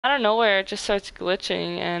Out of nowhere, it just starts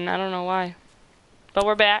glitching, and I don't know why. But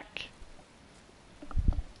we're back.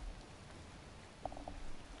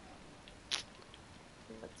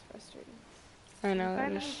 That's frustrating. I know, If that I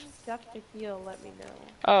need is... stuff to heal, let me know.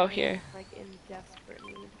 Oh, I'm, here. like, in desperate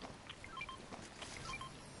need.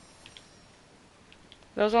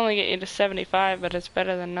 Those only get you to 75, but it's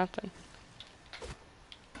better than nothing.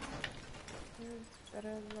 It's better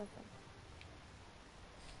than nothing.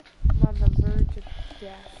 I'm on the verge of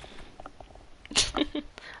death.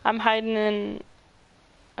 I'm hiding in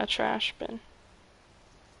a trash bin.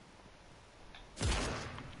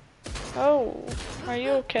 Oh, are you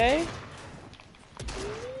okay?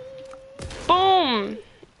 Boom!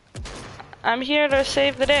 I'm here to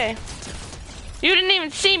save the day. You didn't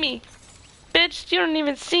even see me! Bitch, you don't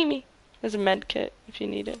even see me! There's a med kit if you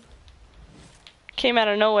need it. Came out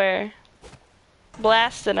of nowhere.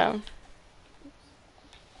 Blasted him.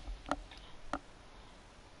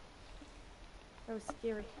 That was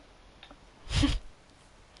scary.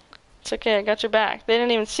 It's okay, I got your back. They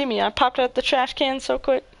didn't even see me. I popped out the trash can so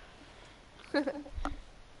quick. Well,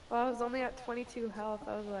 I was only at 22 health.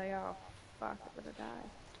 I was like, oh, fuck, I'm gonna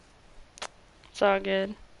die. It's all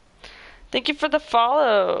good. Thank you for the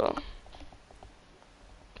follow.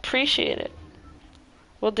 Appreciate it.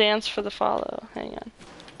 We'll dance for the follow. Hang on.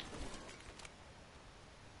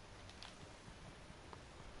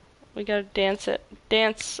 We gotta dance it.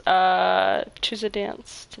 Dance, choose a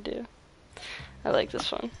dance to do. I like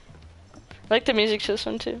this one. I like the music to this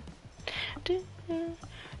one too. Do, do,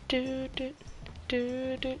 do, do,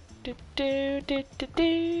 do, do, do, do, do,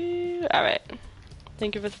 do. Alright.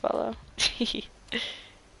 Thank you for the follow.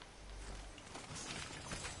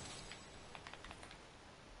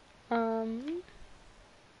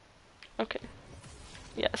 Okay.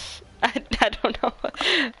 Yes. I don't know.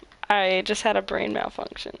 I just had a brain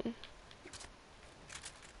malfunction.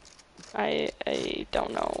 I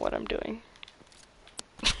don't know what I'm doing.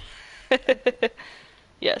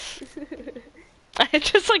 Yes. I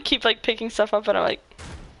just like keep like picking stuff up and I'm like,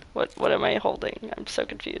 what am I holding? I'm so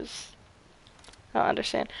confused. I don't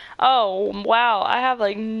understand. Oh wow, I have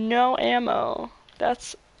like no ammo.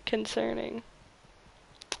 That's concerning.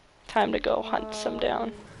 Time to go hunt some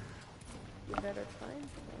down. You better find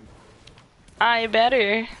some. I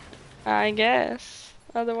better, I guess.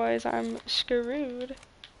 Otherwise I'm screwed.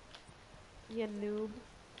 You noob.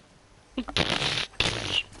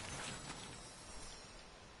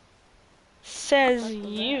 Says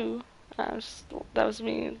you. That was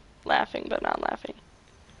me laughing, but not laughing.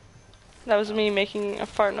 That was me making a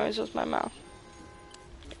fart noise with my mouth.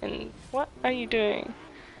 And what are you doing?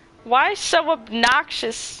 Why so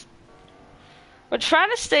obnoxious? We're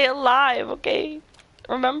trying to stay alive, okay?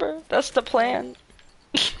 Remember? That's the plan.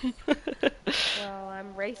 Well,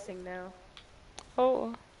 I'm racing now.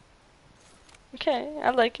 Oh. Okay,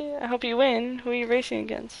 I like it. I hope you win. Who are you racing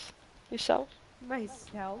against? Yourself?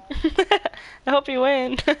 Myself. I hope you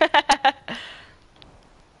win. Hope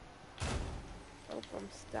I'm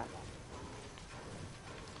stuck.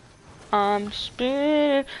 I'm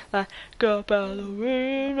spinning like a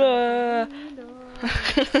ballerina.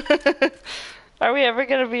 Are we ever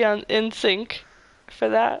gonna be in sync for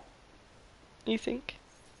that? You think?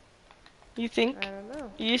 You think? I don't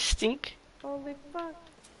know. You stink? Holy fuck.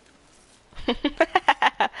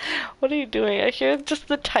 What are you doing? I hear just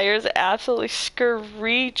the tires absolutely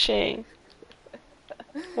screeching.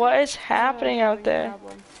 What is happening out there?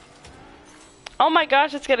 Problem. Oh my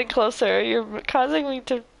gosh, it's getting closer. You're causing me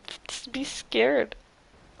to be scared.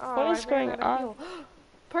 Oh, What is going on? Fuel.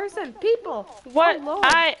 Person, people. What? Oh, Lord.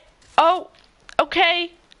 Oh,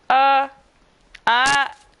 okay. I'm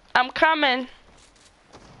coming.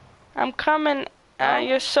 I'm coming.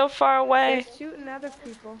 You're so far away. They're shooting other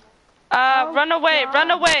people. Run away, God.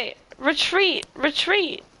 run away. Retreat,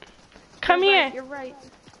 retreat. Come You're here. Right, you're right.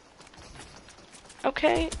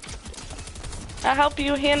 Okay. I'll help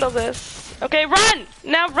you handle this. Okay, run!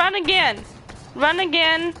 Now run again. Run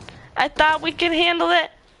again. I thought we could handle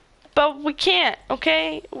it, but we can't,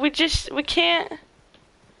 okay? We can't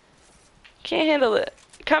handle it.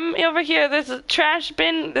 Come over here. There's a trash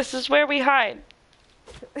bin. This is where we hide.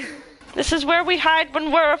 This is where we hide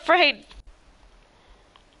when we're afraid.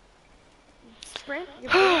 Sprint.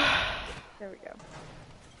 There we go.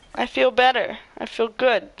 I feel better. I feel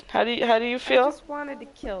good. How do you feel? I just wanted to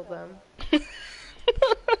kill them.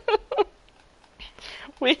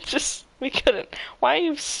 We couldn't. Why are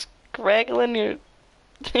you scraggling your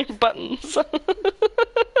buttons? I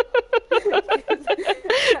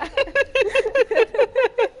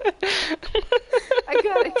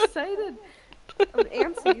got excited. I'm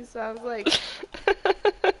antsy, so I was like...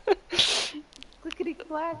 Clickety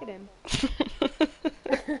clacking.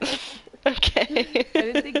 Okay. I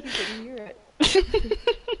didn't think you could hear it.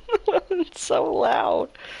 It's so loud.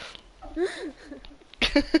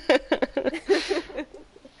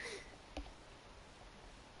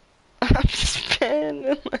 I'm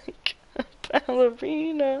spinning like a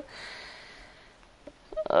ballerina.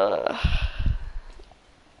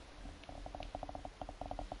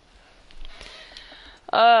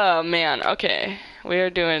 Oh man, okay. We are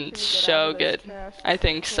doing so good. I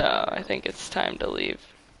think so. I think it's time to leave.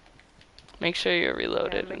 Make sure you're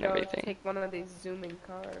reloaded and everything. Take one of these zooming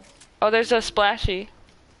cars. Oh, there's a splashy.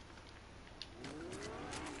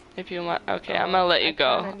 If you want, okay, I'm gonna let you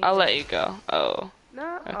go. I'll let you go. Oh.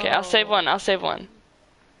 No. Okay, I'll save one. I'll save one.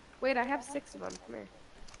 Wait, I have 6 of them. Come here.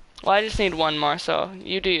 Well, I just need one more, so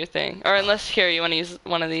you do your thing. Or unless here you want to use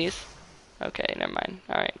one of these. Okay, never mind.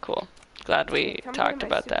 All right, cool. Glad we talked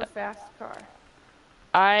about that. Fast car.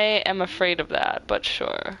 I am afraid of that, but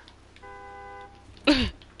sure.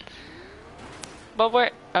 But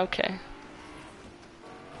we're okay.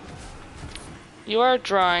 You are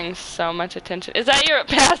drawing so much attention. Is that your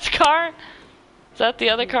past car? Is that the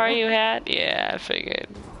other car you had? Yeah, I figured.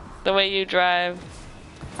 The way you drive,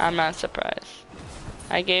 I'm not surprised.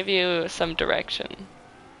 I gave you some direction.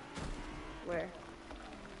 Where?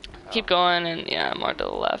 Keep going and yeah, more to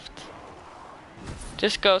the left.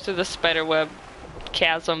 Just go through the spiderweb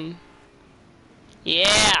chasm.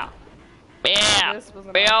 Yeah! Yeah! This was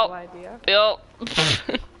an awful idea. Built!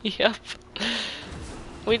 Yep.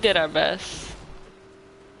 We did our best.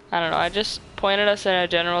 I don't know, I just pointed us in a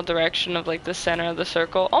general direction of like the center of the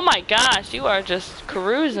circle. Oh my gosh, you are just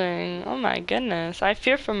cruising. Oh my goodness. I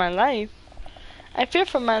fear for my life. I fear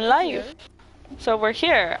for my life. So we're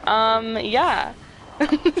here. Yeah.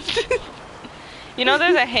 You know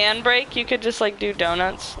there's a handbrake, you could just like do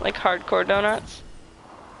donuts, like hardcore donuts.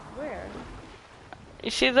 Where?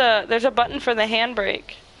 You see there's a button for the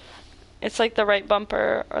handbrake. It's like the right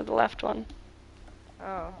bumper or the left one.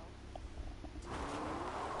 Oh.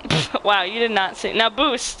 Wow, you did not see. Now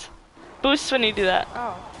boost. Boost when you do that.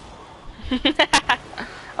 Oh.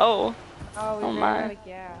 Oh. Oh, we ran out of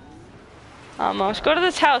gas. Almost. Go to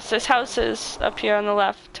this house. This house is up here on the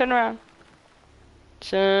left. Turn around.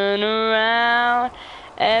 Turn around.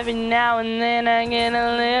 Every now and then I get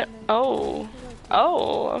a little... Oh.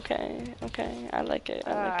 Oh, okay. Okay. I like it.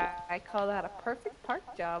 I like it. I call that a perfect park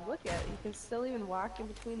job. Look at it. You can still even walk in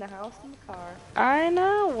between the house and the car. I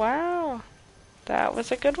know. Wow. That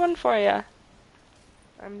was a good one for you.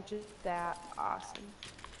 I'm just that awesome.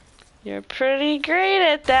 You're pretty great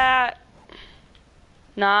at that.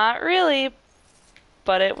 Not really,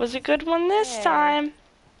 but it was a good one this time.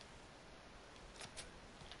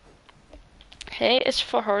 Hay is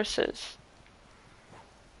for horses.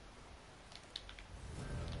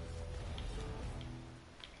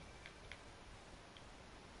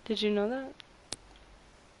 Did you know that?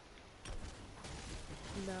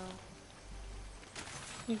 No.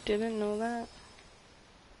 You didn't know that?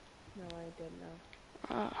 No, I didn't know.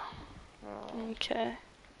 Oh. Oh. Okay.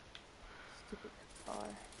 Stupid car.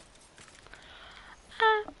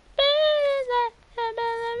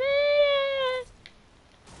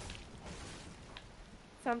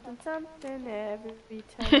 Something, something every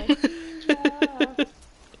time I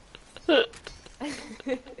see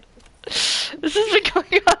This has been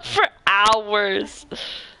going on for hours.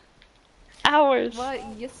 Hours.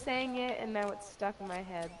 Well, you sang it and now it's stuck in my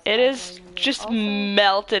head. So it is just also,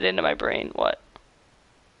 melted into my brain. What?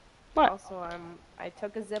 What? Also, I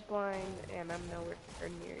took a zip line and I'm nowhere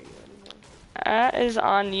near you anymore. That is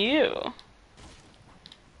on you.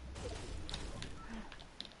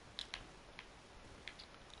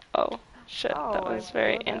 Oh, shit. Oh, that was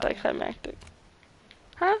very anticlimactic.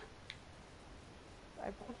 Huh? I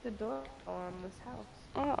put the door on this house.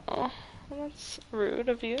 Oh, well, that's rude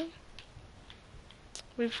of you.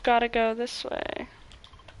 We've got to go this way.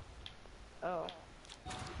 Oh.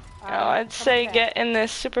 I'd say get in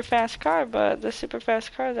this super fast car, but the super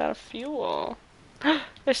fast car is out of fuel.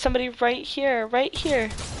 There's somebody right here, right here.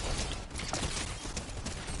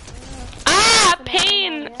 Ah,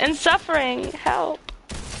 pain and suffering, help.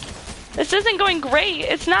 This isn't going great.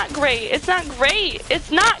 It's not great. It's not great.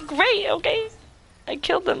 It's not great, okay? I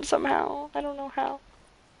killed them somehow. I don't know how.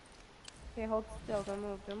 Okay, hold still. Don't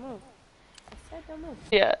move. Don't move. I said don't move.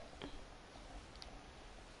 Yeah.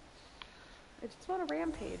 I just want a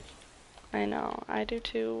rampage. I know. I do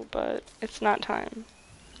too, but it's not time.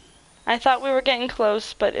 I thought we were getting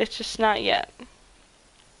close, but it's just not yet.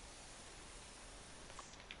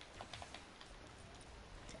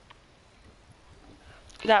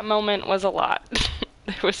 That moment was a lot.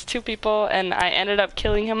 There was 2 people, and I ended up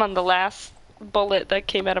killing him on the last bullet that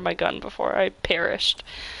came out of my gun before I perished.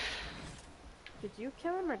 Did you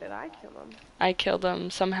kill him or did I kill him? I killed him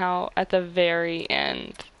somehow at the very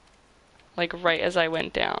end. Like, right as I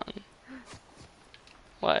went down.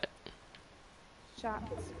 What?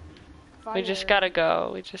 Shots. We just Fired. gotta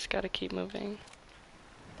go. We just gotta keep moving.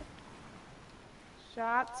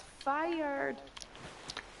 Shots fired.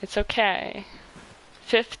 It's okay.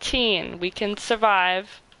 15. We can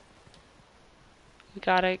survive. We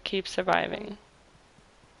gotta keep surviving.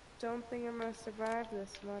 Don't think I'm gonna survive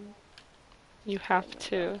this one. You have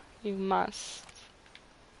to. You must.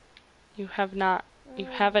 You have not. You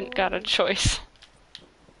haven't got a choice.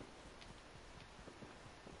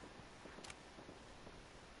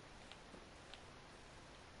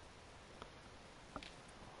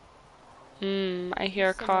 I hear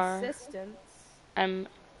a Some car. assistance. I'm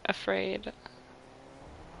afraid.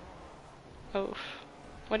 Oof.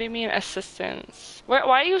 What do you mean assistance? Why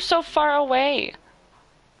are you so far away?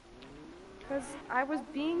 Because I was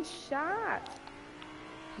being shot.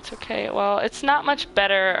 It's okay. Well, it's not much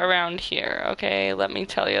better around here, okay? Let me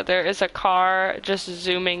tell you. There is a car just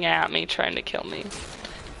zooming at me, trying to kill me.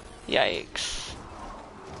 Yikes.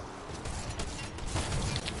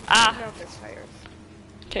 Ah! No, there's tires.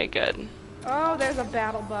 Okay, good. Oh, there's a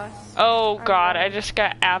battle bus. Oh god, I running. just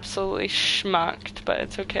got absolutely schmucked, but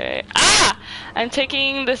it's okay. Ah! I'm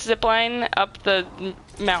taking this zipline up the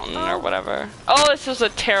mountain or whatever. Oh, this was a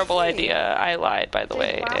terrible idea. I lied, by the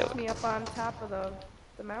way. They locked me up on top of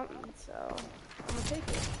the mountain, so I'm gonna take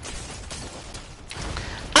it.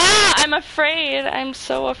 Ah! I'm afraid. I'm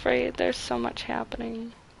so afraid. There's so much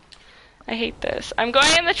happening. I hate this. I'm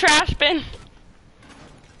going in the trash bin!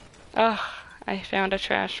 Ugh. I found a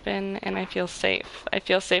trash bin and I feel safe. I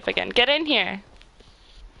feel safe again. Get in here!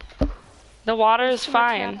 The water is Too much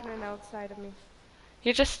fine. happening outside of me.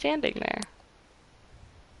 You're just standing there.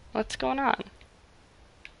 What's going on?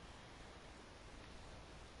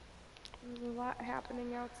 There's a lot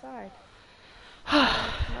happening outside. Come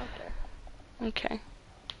out there. Okay.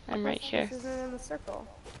 I'm right This here. isn't in the circle.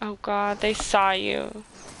 Oh god, they saw you.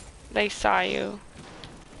 They saw you.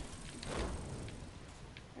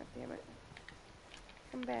 God damn it.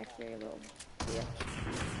 Come back here, you little bitch.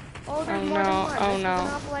 Oh, there's Oh more than no, one. oh This no. is an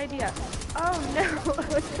awful idea. Oh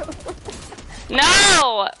no.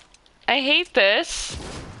 No! I hate this.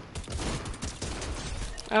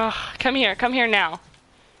 Oh, come here now.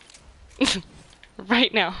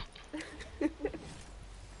 Right now.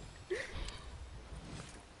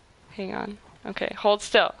 Hang on. Okay, hold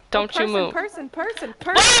still. Don't you move. Person. Wait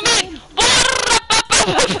a minute!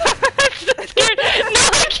 I'm so scared. No,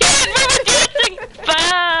 I can't move dancing.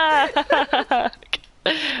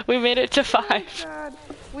 Fuck! We made it to 5. God.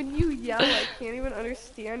 When you yell, I can't even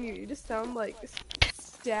understand you. You just sound like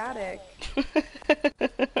static.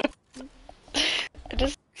 I'm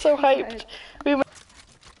just so hyped. We went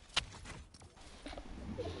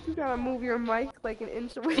You gotta move your mic like an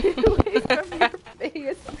inch away from your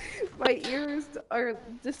face. My ears are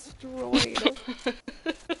destroyed.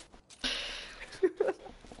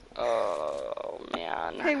 Oh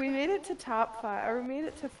man. Hey, we made it to top 5, or we made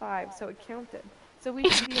it to 5, so it counted. So we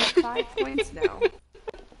should be at 5 points now.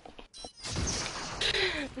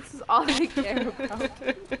 This is all I care about.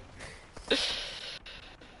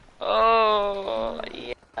 Oh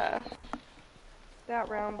yeah. That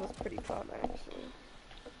round was pretty fun, actually.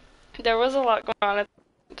 There was a lot going on.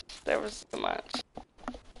 There was so much.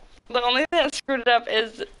 The only thing that screwed it up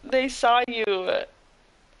is they saw you.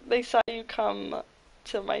 They saw you come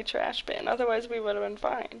to my trash bin. Otherwise, we would have been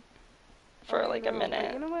fine for like a No, minute.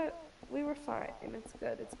 but you know what? We were fine, and it's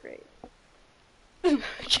good. It's great.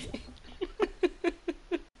 Okay.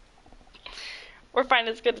 We're fine.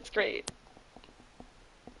 It's good. It's great.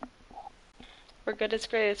 We're good. It's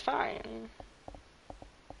great. It's fine.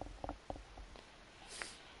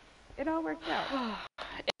 It all worked out.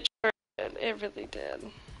 It sure did. It really did.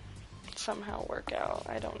 Somehow work out.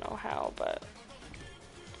 I don't know how, but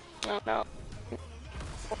I don't know.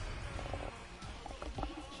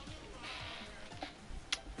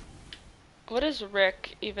 What is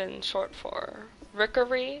Rick even short for?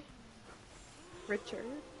 Rickery? Richard.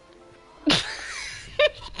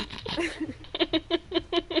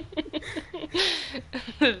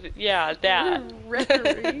 Yeah, that.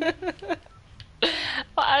 Rickery.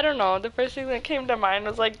 Well, I don't know. The first thing that came to mind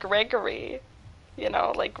was like Gregory. You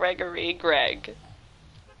know, like Gregory, Greg.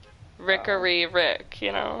 Rickery, Rick,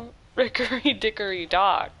 you know? Rickery, Dickory,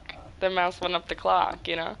 Doc. The mouse went up the clock,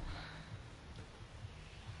 you know?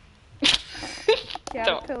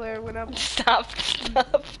 Caterpillar went up. Stop.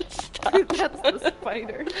 That's the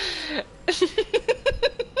spider.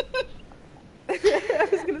 I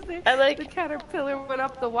was gonna say I like the caterpillar went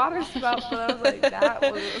up the water spout, but I was like, that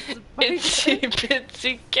was a itsy spider.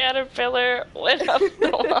 bitsy caterpillar went up the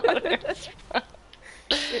water spout.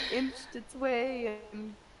 It inched its way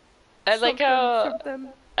and I like something, how something.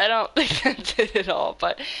 I don't think that did it all,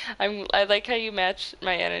 but I like how you match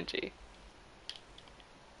my energy.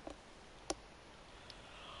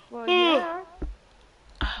 Well, yeah.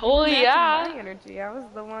 Oh Matching yeah. my energy. I was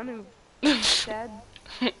the one who said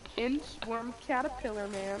inchworm caterpillar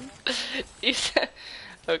man. You said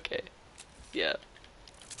okay. Yeah.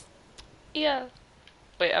 Yeah.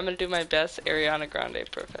 Wait, I'm gonna do my best Ariana Grande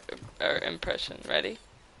impression. Ready?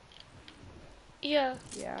 Yeah.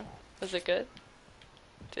 Yeah, Was it good?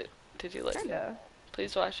 Did Did you like it? kinda.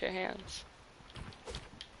 Please wash your hands.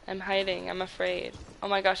 I'm hiding. I'm afraid. Oh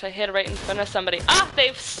my gosh, I hid right in front of somebody. Ah,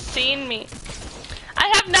 they've seen me. I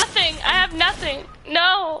have nothing. I have nothing.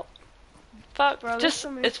 No. Fuck. Bro, there's Just, so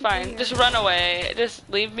many it's people fine. here. Just run away. Just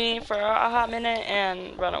leave me for a hot minute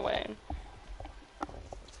and run away.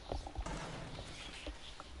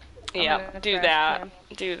 Yeah, do that.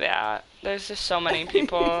 Do that. There's just so many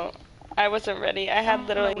people. I wasn't ready. I had I'm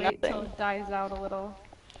literally gonna wait till nothing. it dies out a little.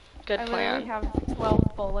 Good I literally plan. have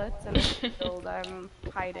 12 bullets and a shield. I'm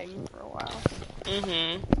hiding for a while.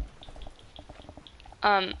 Mm-hmm.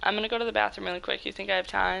 I'm gonna go to the bathroom really quick. You think I have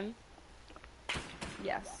time?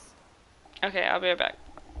 Yes. Okay, I'll be right back.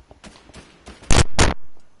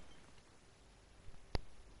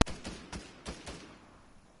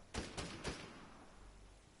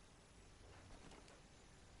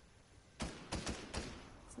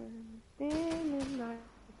 In life,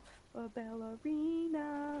 a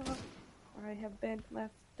ballerina. I have been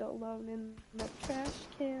left alone in the trash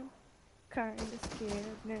can. Kinda scared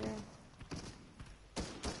now.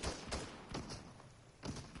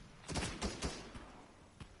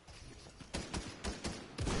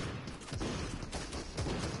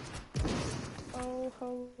 Oh,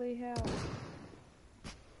 holy hell.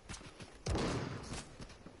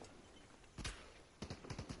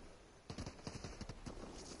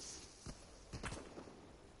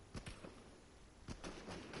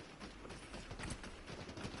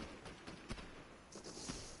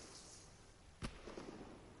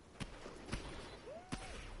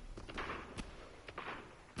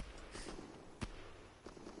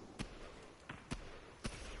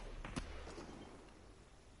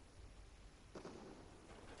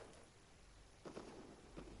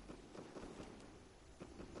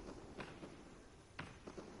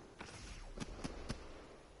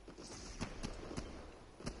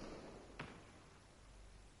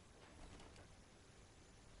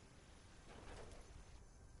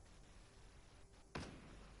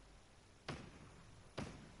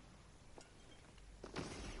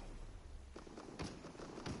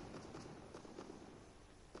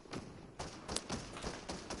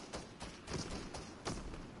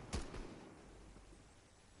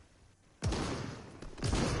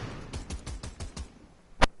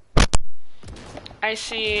 I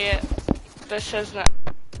see this says not.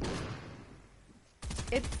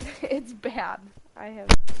 It's bad. I have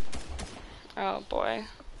Oh boy.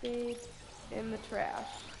 stayed in the trash.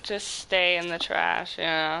 Just stay in the trash,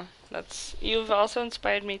 yeah. You've also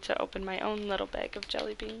inspired me to open my own little bag of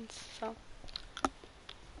jelly beans, so.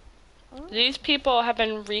 Oh. These people have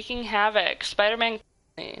been wreaking havoc. Spider-Man.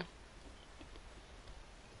 I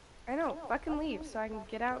know, fucking leave so I can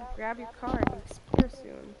get out and grab your car and explore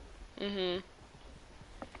soon. Mm-hmm.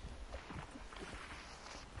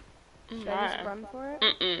 Should I just run for it?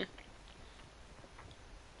 Mm-mm.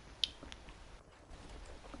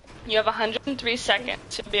 You have 103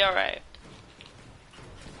 seconds to be alright.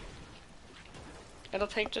 It'll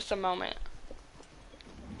take just a moment.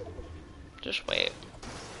 Just wait.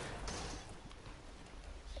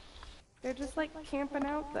 They're just like camping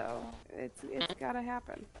out though. It's gotta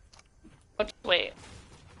happen. Let's wait.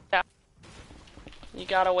 Yeah. You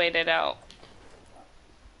gotta wait it out.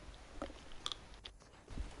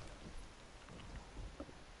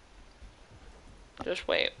 Just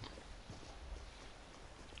wait.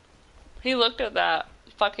 He looked at that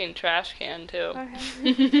fucking trash can too.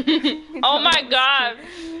 Oh my god!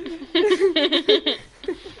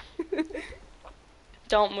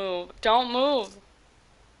 Don't move. Don't move.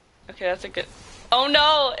 Okay, that's a good. Oh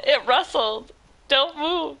no! It rustled. Don't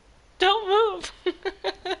move. Don't move.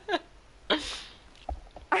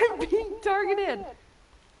 I'm being targeted.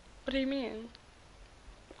 What do you mean?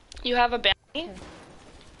 You have a bounty?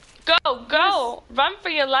 Go! Go! Yes. Run for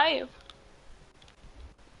your life.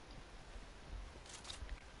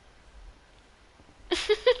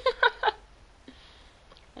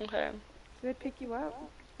 Okay. Did I pick you up?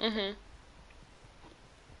 Mhm.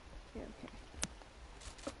 Yeah, okay.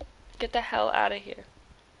 Get the hell out of here.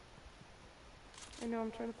 I know, I'm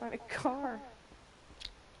trying to find a car.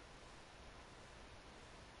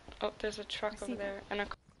 Oh, there's a truck I see over there and a.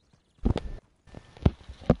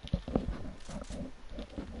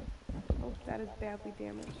 Oh, that is badly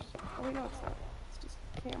damaged. Oh wait, no, it's not. It's just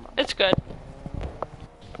camera. It's good.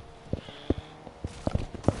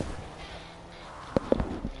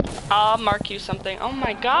 I'll mark you something. Oh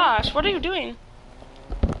my gosh, what are you doing?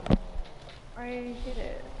 I hit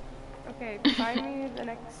it. Okay, find me the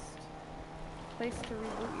next place to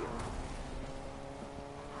reboot you.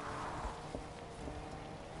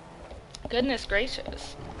 Goodness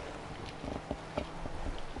gracious.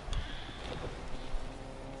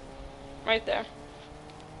 Right there.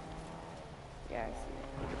 Yeah,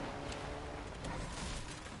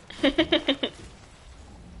 I see it.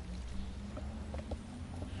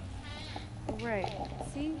 Right.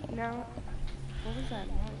 See? Now, what was that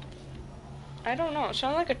noise? I don't know. It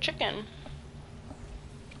sounded like a chicken.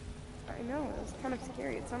 I know, it was kind of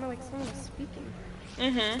scary. It sounded like someone was speaking.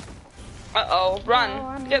 Uh-oh. Run.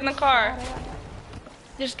 Oh, Get in the car.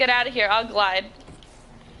 Just get out of here. I'll glide.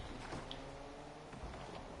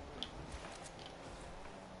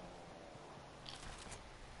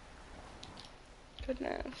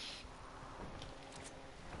 Goodness.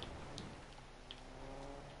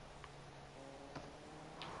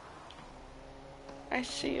 I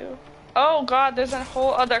see you. Oh god, there's a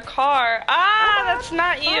whole other car. Ah, that's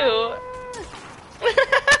not you.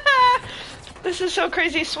 This is so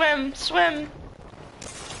crazy. Swim, swim.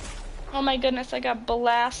 Oh my goodness, I got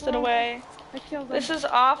blasted away. I killed him. This is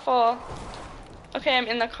awful. Okay, I'm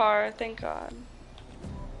in the car, thank god.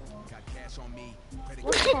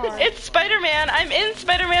 What car? It's Spider-Man. I'm in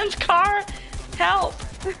Spider-Man's car. Help.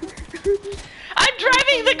 I'm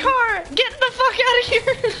driving the car. Get the fuck out of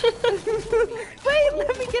here. Wait,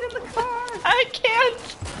 let me get in the car. I can't.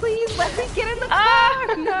 Please let me get in the car.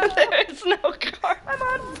 Ah, No. there is no car. I'm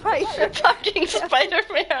on fire. Fucking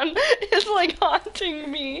Spider-Man is like haunting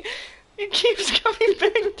me. He keeps coming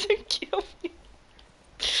back to kill me.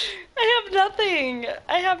 I have nothing.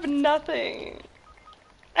 I have nothing.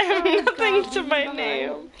 I have nothing to my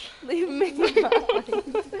name. Leave me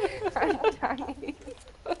behind. I'm dying.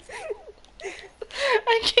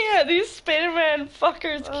 I can't. These Spider-Man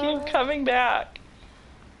fuckers keep coming back.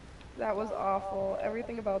 That was awful.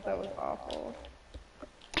 Everything about that was awful.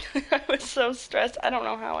 I was so stressed. I don't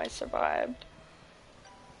know how I survived.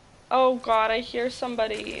 Oh god, I hear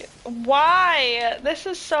somebody. Why? This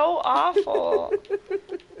is so awful.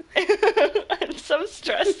 I'm so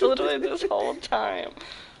stressed literally this whole time.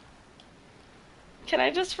 Can I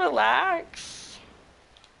just relax?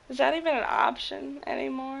 Is that even an option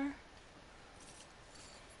anymore?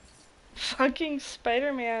 Fucking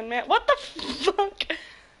Spider-Man, man. What the fuck?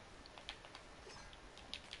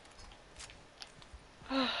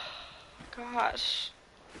 Oh, gosh.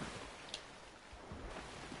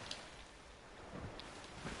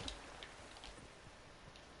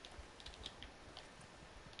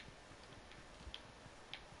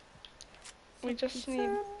 We just need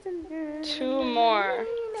 2 more.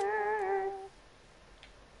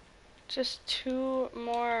 Just 2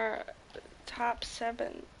 more top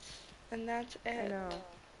 7s. And that's it. I know.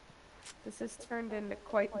 This has turned into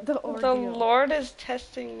quite the ordeal. The Lord is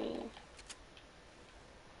testing me.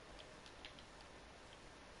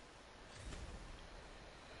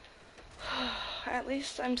 At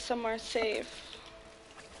least I'm somewhere safe.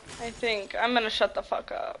 I think. I'm gonna shut the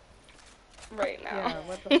fuck up. Right now. Yeah,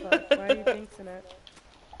 what the fuck? Why are you jinxing it?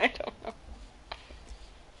 I don't know.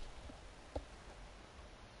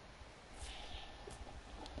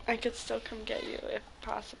 I could still come get you if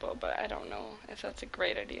possible, but I don't know if that's a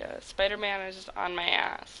great idea. Spider-Man is just on my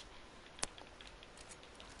ass.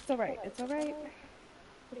 It's alright, it's alright.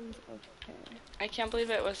 Everything's okay. I can't believe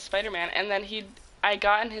it was Spider-Man. And then I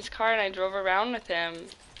got in his car and I drove around with him.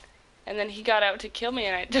 And then he got out to kill me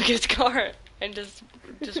and I took his car and just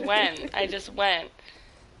went. I just went.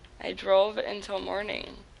 I drove until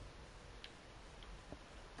morning.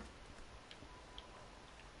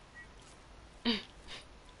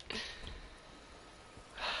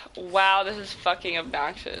 Wow, this is fucking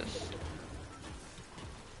obnoxious.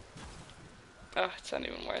 Oh, it's not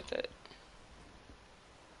even worth it.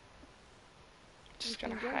 Just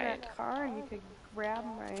gonna get hide. that car and you could grab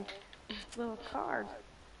my little card.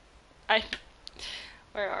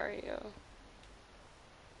 Where are you?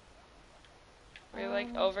 You're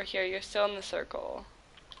like over here. You're still in the circle.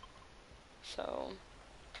 So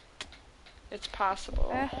it's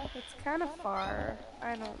possible. It's kind of far.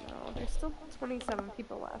 I don't know. There's still 27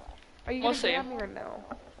 people left. Are you We'll gonna see. grab me or no?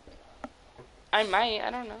 I might.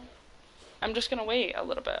 I don't know. I'm just gonna wait a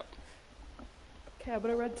little bit. Okay, I'm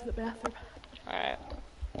gonna run to the bathroom. Alright.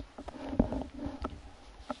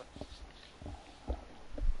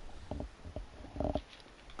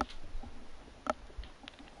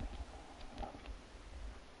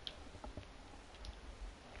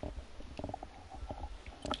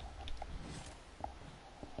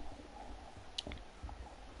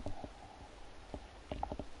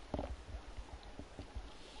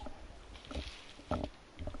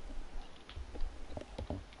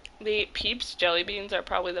 The Peeps jelly beans are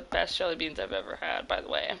probably the best jelly beans I've ever had, by the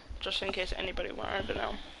way. Just in case anybody wanted to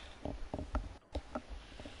know.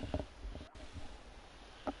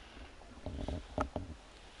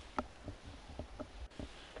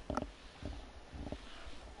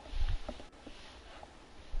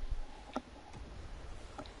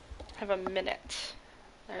 I have a minute.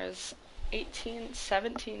 There's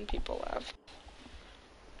 17 people left.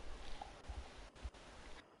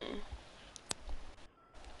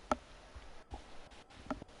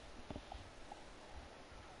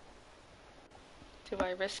 Do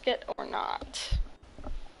I risk it or not?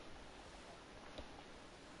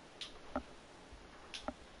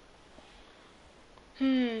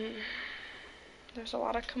 There's a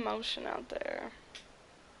lot of commotion out there.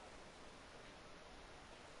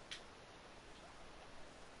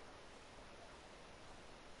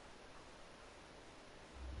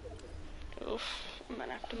 Oof, I'm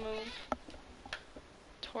gonna have to move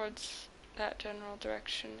towards that general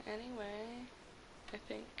direction anyway, I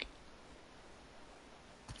think.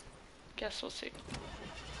 Guess we'll see.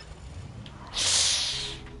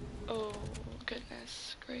 Oh,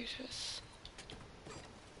 goodness gracious.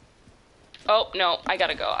 Oh, no, I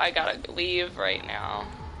gotta go. I gotta leave right now.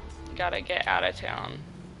 Gotta get out of town.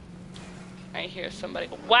 I hear somebody.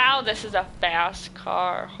 Wow, this is a fast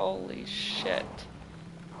car. Holy shit.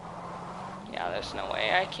 Yeah, there's no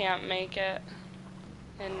way I can't make it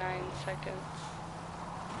in 9 seconds.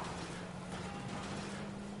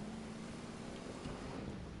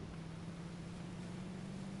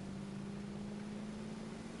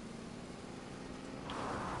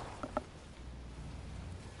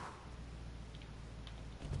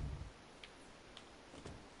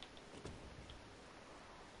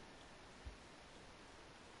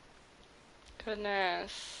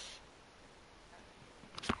 Goodness.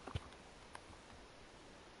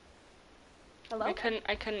 Hello? I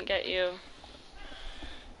couldn't get you.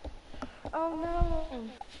 Oh no.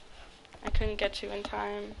 I couldn't get you in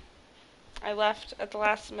time. I left at the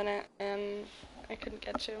last minute and I couldn't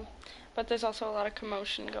get you. But there's also a lot of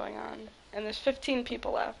commotion going on. And there's 15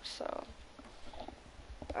 people left, so.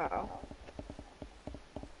 Uh-oh.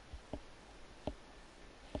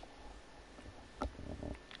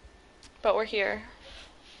 But we're here.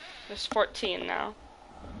 There's 14 now.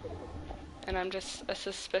 And I'm just a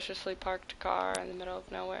suspiciously parked car in the middle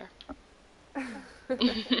of nowhere.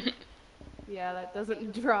 Yeah, that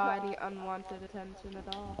doesn't draw any unwanted attention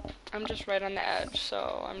at all. I'm just right on the edge,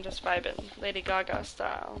 so I'm just vibing. Lady Gaga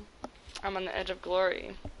style. I'm on the edge of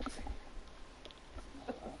glory.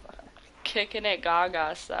 Kicking it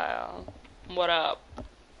Gaga style. What up?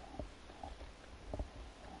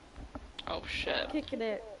 Oh shit. Kicking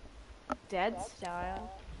it dead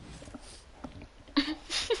style.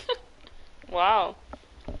 Wow.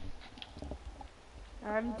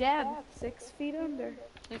 I'm dead. 6 feet under.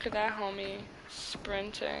 Look at that homie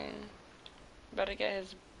sprinting. Better get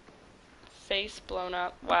his face blown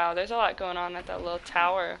up. Wow, there's a lot going on at that little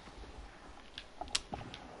tower.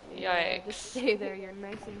 Yeah, Yikes. just stay there, you're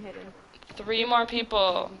nice and hidden. 3 more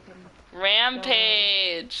people.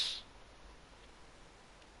 Rampage.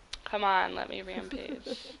 Come on, let me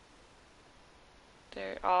rampage.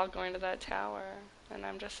 They're all going to that tower, and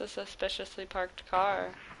I'm just a suspiciously parked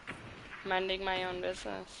car, minding my own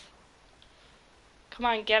business. Come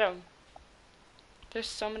on, get them. There's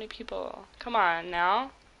so many people. Come on,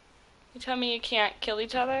 now. You tell me you can't kill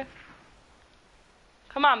each other?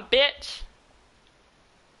 Come on, bitch.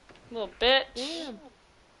 Little bitch. Damn.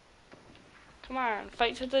 Come on,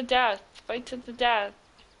 fight to the death. Fight to the death.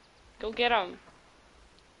 Go get them.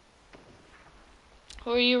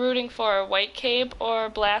 Who are you rooting for, White Cape or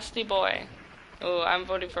Blasty Boy? Oh, I'm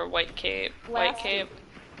voting for White Cape. White Blasty. Cape.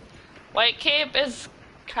 White Cape is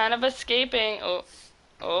kind of escaping. Oh.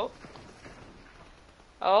 Oh.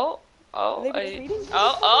 Oh. Oh. Are they retreating?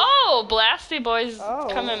 Oh. Blasty Boy's Oh.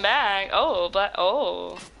 coming back. Oh.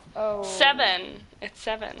 Oh. 7. It's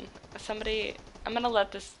 7. Somebody. I'm gonna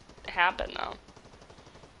let this happen though.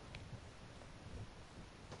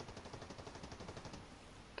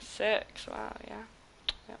 6. Wow. Yeah.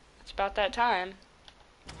 Yep. It's about that time.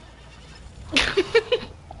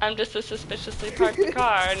 I'm just a suspiciously parked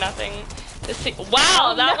car.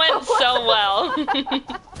 Wow, that went so well.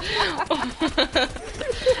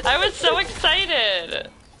 I was so excited.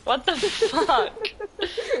 What the fuck?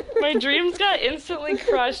 My dreams got instantly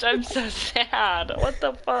crushed. I'm so sad. What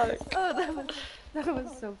the fuck? Oh, that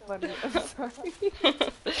was so funny. I'm sorry.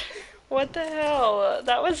 What the hell?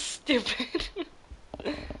 That was stupid.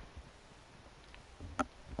 Oh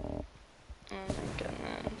my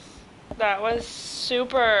goodness. That was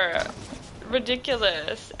super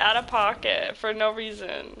ridiculous. Out of pocket for no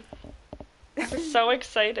reason. I was so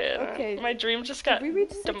excited. Okay. My dream just got Did we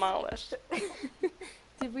reach demolished.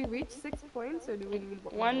 Did we reach 6 points or do we need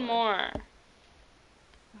One more.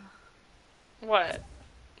 What?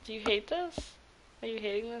 Do you hate this? Are you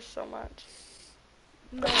hating this so much?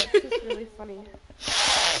 No, it's just really funny.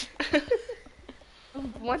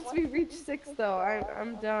 Once we reach 6 though,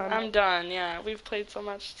 I'm done. I'm done, yeah. We've played so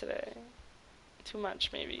much today. Too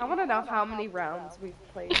much, maybe. I want to know how many rounds we've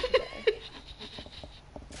played today.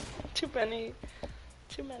 Too many.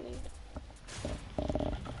 Too many.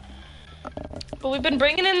 But we've been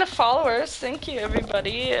bringing in the followers. Thank you,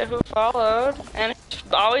 everybody who followed and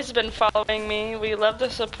who's always been following me. We love the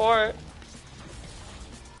support.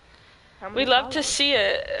 We love to see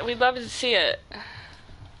it. We love to see it.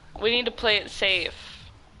 We need to play it safe.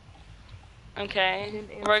 Okay? You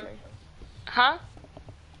didn't answer. Huh?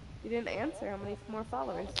 You didn't answer. How many more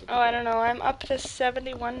followers did you Oh, I get? don't know. I'm up to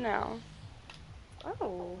 71 now.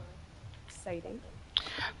 Oh, exciting.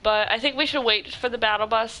 But I think we should wait for the battle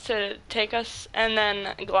bus to take us and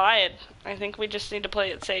then glide. I think we just need to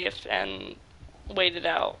play it safe and wait it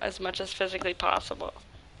out as much as physically possible.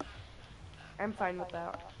 I'm fine with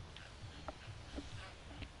that.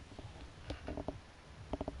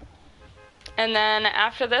 And then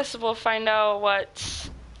after this, we'll find out what...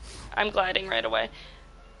 I'm gliding right away.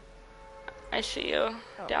 I see you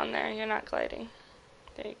down there. You're not gliding.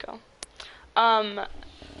 There you go.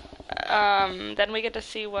 Then we get to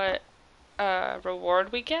see what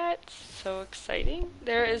reward we get. So exciting.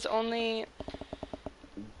 There is only...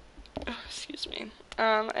 Oh, excuse me.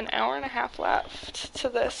 An hour and a half left to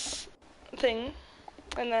this thing.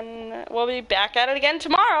 And then we'll be back at it again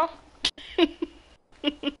tomorrow.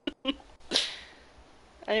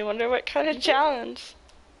 I wonder what kind of challenge.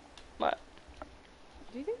 What?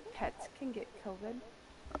 Do you think pets can get COVID?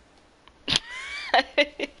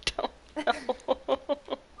 I don't know.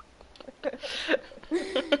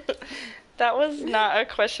 That was not a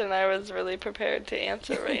question I was really prepared to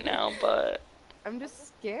answer right now, but... I'm just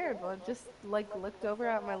scared. Well, I just, like, looked over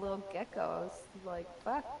at my little gecko. I was like,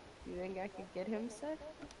 fuck, do you think I could get him sick?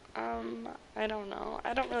 I don't know.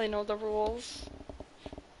 I don't really know the rules.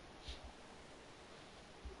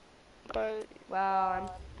 But...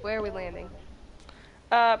 Well, where are we landing?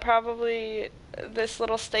 Probably this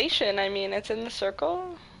little station. I mean, it's in the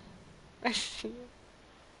circle. I see it.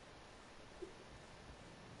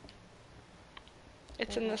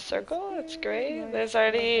 It's in the circle. It's great. There's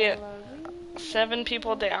already 7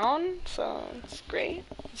 people down, so it's great.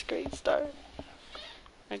 It's a great start.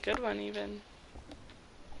 A good one, even.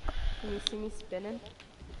 Can you see me spinning?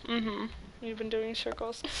 Mm-hmm. You've been doing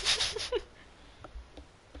circles.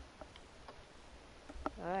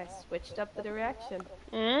 Oh, I switched up the direction.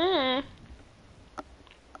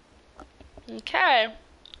 Okay.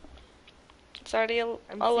 It's already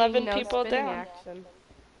 11 no people spinning down. Action.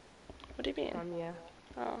 What do you mean? Yeah.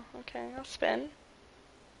 Oh, okay. I'll spin.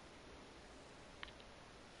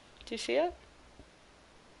 Do you see it?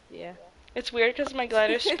 Yeah. It's weird because my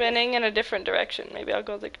glider's spinning in a different direction. Maybe I'll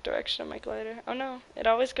go the direction of my glider. Oh no, it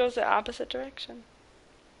always goes the opposite direction.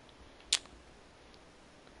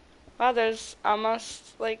 Wow, there's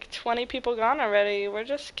almost like 20 people gone already. We're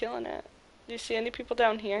just killing it. Do you see any people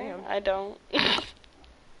down here? Damn. I don't. No.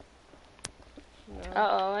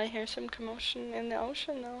 Uh-oh, I hear some commotion in the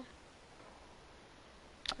ocean though.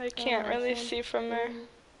 I can't really see from there.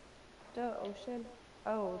 The ocean?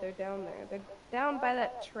 Oh, they're down there. They're down by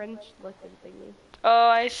that trench-looking thingy. Oh,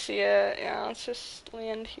 I see it. Yeah, let's just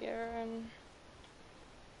land here and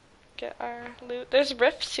get our loot. There's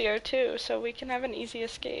rifts here too, so we can have an easy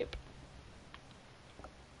escape.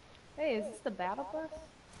 Hey, is this the battle bus?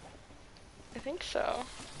 I think so.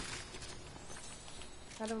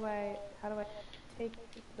 How do I take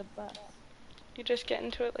the bus? You just get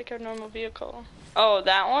into it like a normal vehicle. Oh,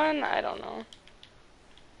 that one? I don't know.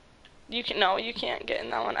 You can't get in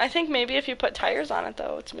that one. I think maybe if you put tires on it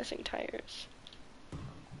though, it's missing tires.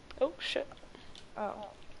 Oh shit. Oh.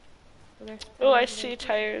 Oh, I see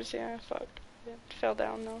tires, yeah, fuck. It fell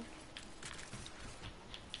down though.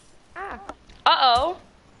 Ah! Uh-oh.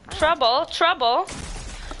 Trouble, trouble.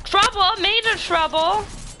 Trouble, major trouble.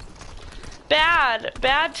 Bad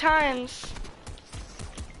times.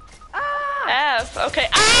 F. Okay.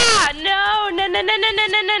 Ah! No! No! No! No! No! No!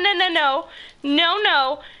 No! No! No! No!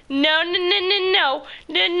 No! No! No! No!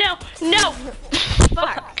 No! No! No! No!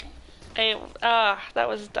 Fuck. Hey. That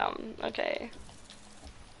was dumb. Okay.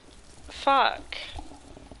 Fuck.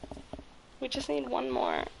 We just need one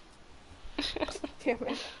more. Damn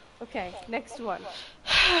it. Okay, next one.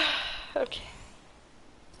 Okay.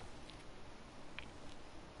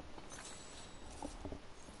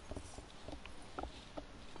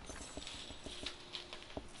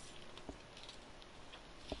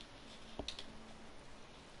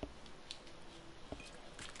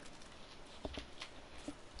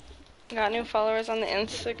 Got new followers on the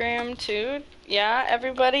Instagram too. Yeah,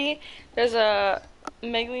 everybody. There's a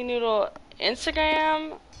Megly Noodle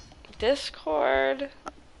Instagram, Discord,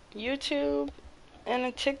 YouTube, and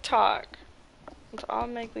a TikTok. It's all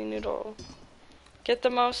Megly Noodle. Get the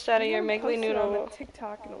most out of your Megly Noodle. On a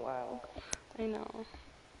TikTok in a while. I know.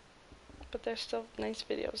 But there's still nice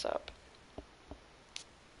videos up.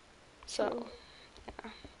 So,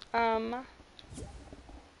 yeah.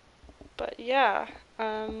 But yeah,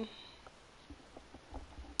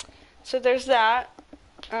 so there's that.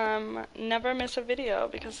 Never miss a video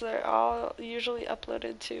because they're all usually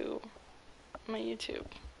uploaded to my YouTube.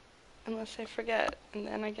 Unless I forget, and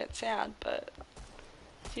then I get sad, but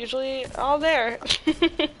it's usually all there.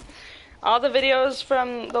 All the videos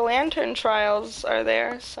from the Lantern Trials are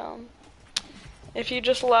there, so if you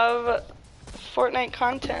just love Fortnite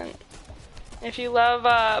content, if you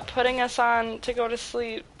love putting us on to go to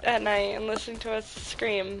sleep at night and listening to us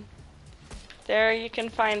scream, there you can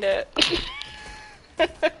find it.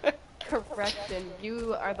 Correction,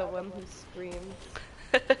 you are the one who screams.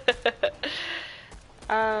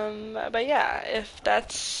 But yeah, if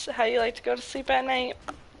that's how you like to go to sleep at night,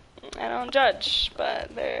 I don't judge,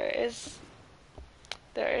 but there is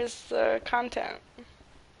the content.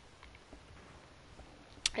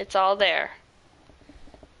 It's all there.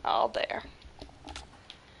 All there.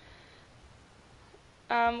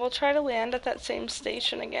 We'll try to land at that same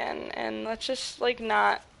station again, and let's just like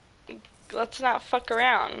let's not fuck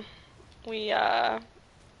around. I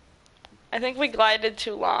think we glided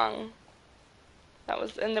too long.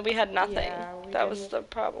 And then we had nothing. Yeah, that was the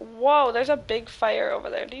problem. Whoa, there's a big fire over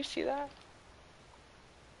there. Do you see that?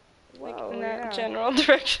 Like Whoa, in that yeah. general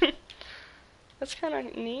direction. That's kind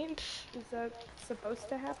of neat. Is that supposed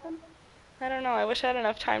to happen? I don't know. I wish I had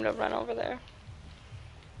enough time to run over there.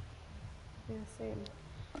 Yeah, same.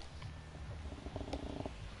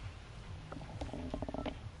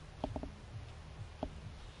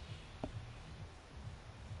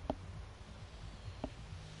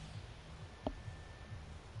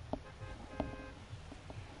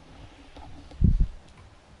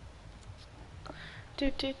 Do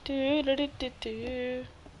do do do do do do.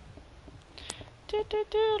 Do do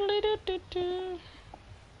do do do do.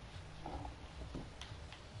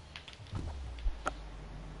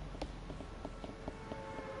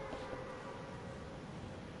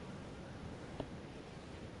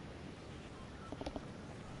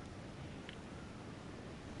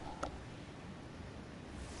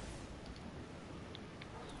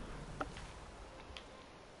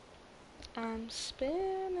 I'm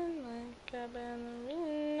spinning like a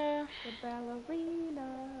ballerina. The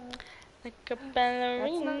ballerina. Like a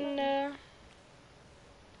ballerina.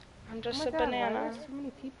 I'm just a banana. Why are there so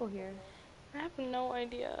many people here? I have no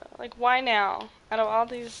idea. Like, why now? Out of all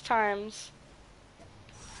these times.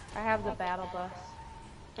 I have the battle bus.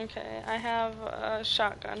 Okay, I have a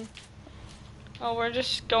shotgun. Oh, we're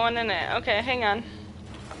just going in it. Okay, hang on.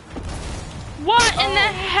 What in the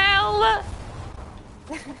hell?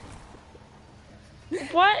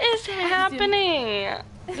 What is happening?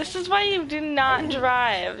 This is why you do not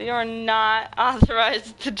drive. You are not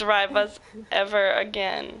authorized to drive us ever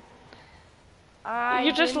again.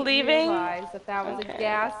 You're just leaving? I didn't realize that was a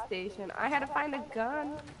gas station. I had to find a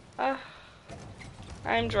gun.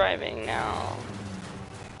 I'm driving now.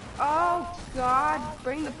 Oh God,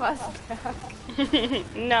 bring the bus back.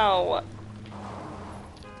 No.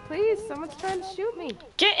 Please, someone's trying to shoot me.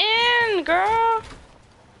 Get in, girl.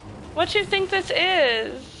 What you think this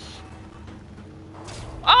is?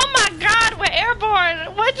 Oh my God, we're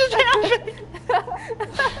airborne. What just happened?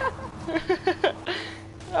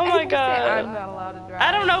 Oh my God. I'm not allowed to drive.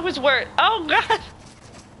 I don't know who's worse. Oh God.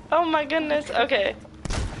 Oh my goodness. Okay.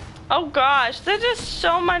 Oh gosh, there's just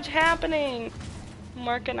so much happening. I'm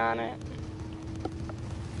working on it.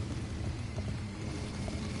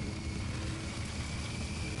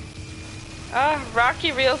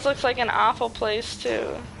 Rocky Reels looks like an awful place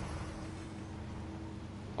too.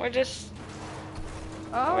 We're just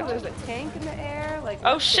Oh, there's a tank in the air. Like,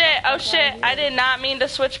 Oh let's shit, get the oh fuck shit. outta I here. did not mean to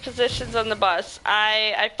switch positions on the bus.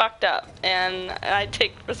 I fucked up, and I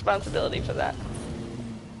take responsibility for that.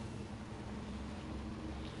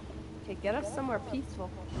 Okay, get us somewhere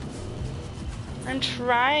peaceful. I'm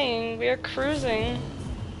trying. We are cruising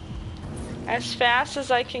as fast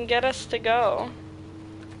as I can get us to go.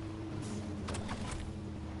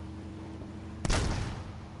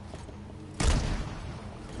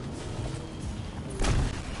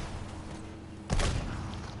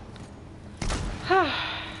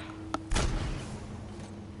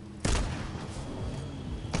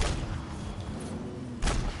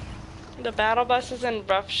 The battle bus is in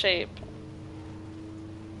rough shape.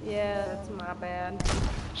 Yeah, that's my bad.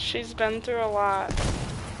 She's been through a lot.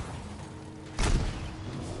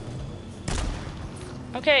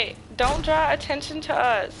 Okay, don't draw attention to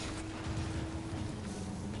us.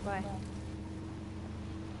 Bye.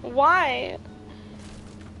 Why?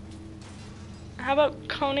 How about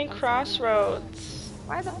Coney Crossroads?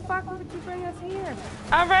 Why the fuck would you bring us here?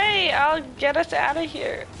 Alright, I'll get us out of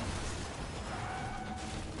here.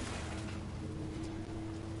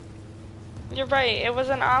 You're right, it was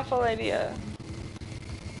an awful idea.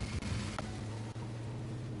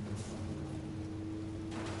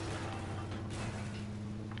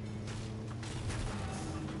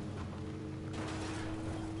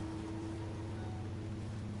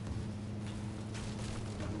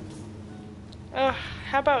 Ugh,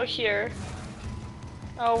 how about here?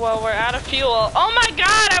 Oh, well, we're out of fuel. Oh my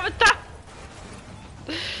god, I was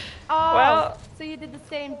Oh, Well, so you did the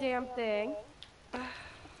same damn thing.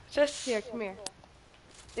 just... Here, come here.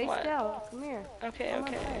 Stay What? still. Come here. Okay, I'm on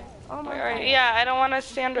okay. fire. Oh, I'm on Where are fire. you? Yeah, I don't want to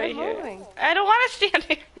stand They're right here. moving. I don't want to stand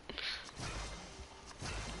here.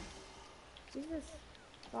 Jesus.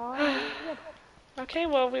 Oh, I did. Okay,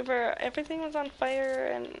 well, everything was on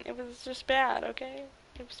fire and it was just bad, okay?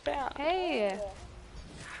 It was bad. Hey.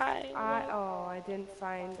 Hi. I didn't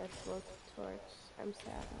find a blowtorch. I'm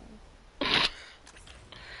sad.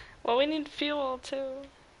 Well, we need fuel too.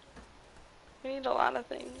 We need a lot of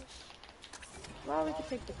things. Well, we could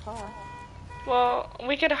take the car. Well,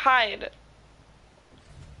 we could hide.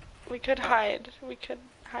 We could hide. We could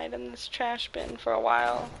hide in this trash bin for a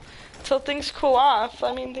while. Till things cool off.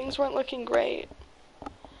 I mean, things weren't looking great.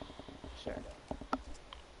 Sure.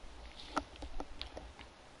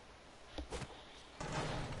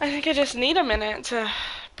 I think I just need a minute to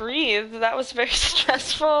breathe. That was very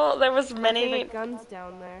stressful. There was many... The guns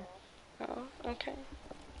down there. Oh, okay.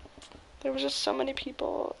 There was just so many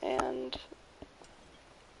people, and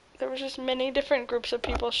there was just many different groups of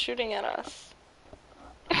people shooting at us.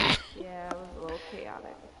 Yeah, it was a little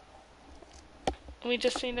chaotic. We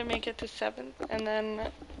just need to make it to 7th, and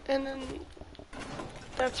then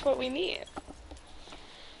that's what we need.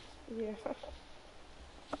 Yeah.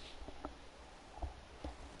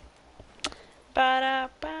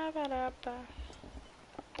 Ba-da-ba-ba-da-ba.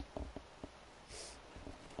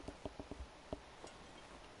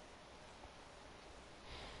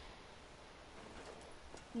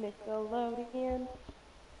 Nickelodeon.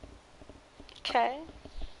 Okay.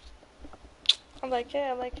 I like it,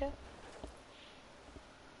 I like it.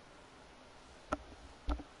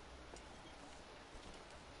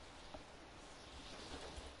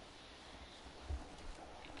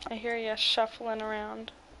 I hear you shuffling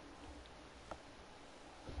around.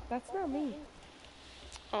 That's not me.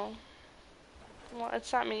 Oh. Well,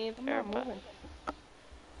 it's not me I'm either, not but... moving.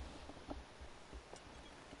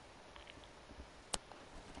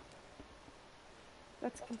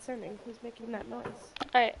 That's concerning. Who's making that noise?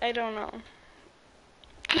 I don't know.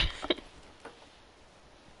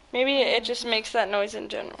 Maybe it just makes that noise in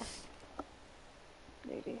general.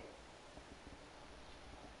 Maybe.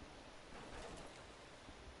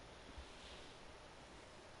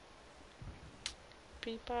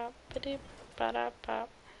 Beep bop, ba-deep, ba-da-bop.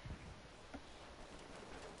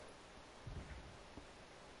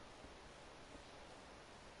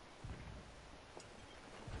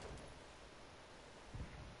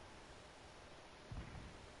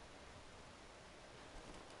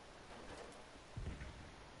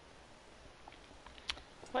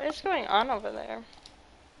 What is going on over there?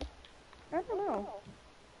 I don't know.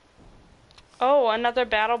 Oh, another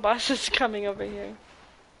battle bus is coming over here.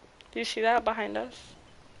 Do you see that behind us?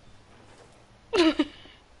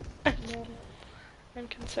 I'm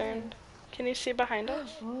concerned. Can you see behind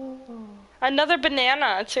us? Oh. Another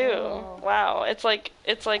banana too. Oh. Wow, it's like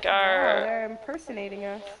Wow, our they're impersonating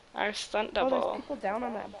us. stunt Oh, double. there's people down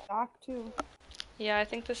on that dock too. Yeah, I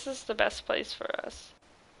think this is the best place for us.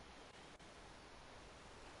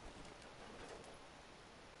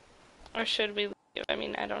 Or should we leave? I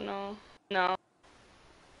mean, I don't know. No.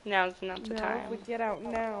 Now's not the No, if we time. get out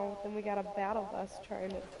now, then we got a battle bus trying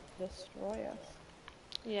to destroy us.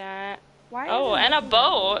 Yeah. Why Oh, isn't and a nothing at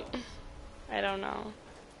boat. me? I don't know.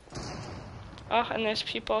 Oh, and there's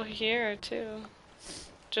people here too.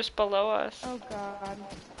 Just below us. Oh god.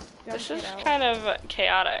 Don't This get is out. kind of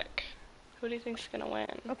chaotic. Who do you think's gonna win?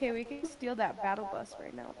 Okay, we can steal that battle bus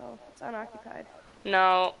right now, though. It's unoccupied.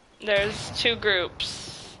 No, there's 2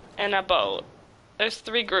 groups and a boat. There's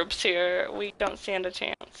 3 groups here. We don't stand a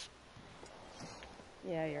chance.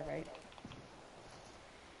 Yeah, you're right.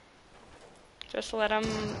 Just let them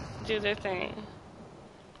do their thing.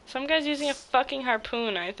 Some guy's using a fucking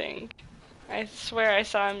harpoon, I think. I swear I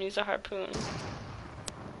saw him use a harpoon.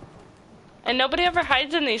 And nobody ever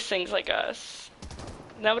hides in these things like us.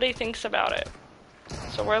 Nobody thinks about it.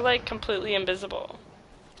 So we're like completely invisible.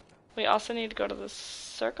 We also need to go to the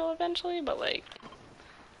circle eventually, but like,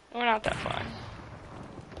 we're not that far.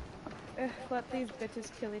 Ugh, let these bitches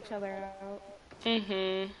kill each other out.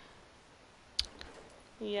 Mm-hmm.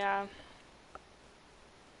 Yeah.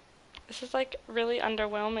 This is like really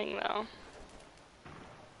underwhelming though.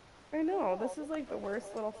 I know, this is like the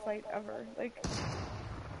worst little fight ever. Like,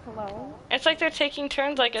 hello? It's like they're taking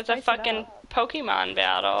turns like it's a Spice it fucking up. Pokemon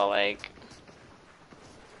battle, like.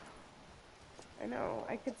 I know,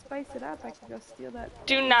 I could spice it up. I could go steal that.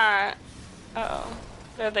 Do not. Uh-oh.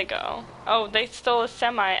 There they go. Oh, they stole a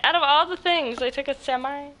semi. Out of all the things, they took a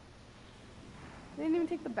semi? They didn't even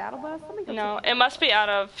take the battle bus? Let me go No, take the it must be out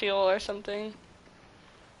of fuel or something.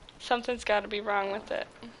 Something's got to be wrong with it.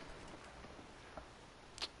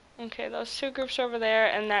 Okay, those 2 groups over there,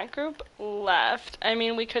 and that group left. I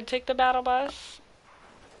mean, we could take the battle bus.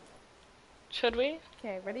 Should we?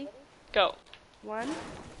 Okay, ready? Go. 1.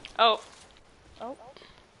 Oh, Oh.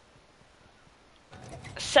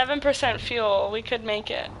 7% fuel. We could make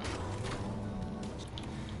it.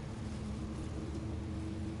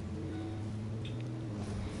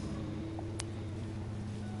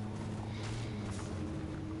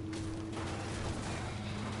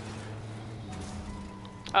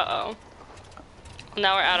 Uh-oh.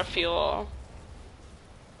 Now we're out of fuel.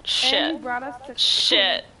 And Shit. you brought us to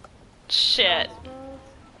Shit. Shit. Crossroads.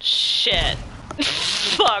 Shit.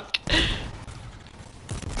 Fuck.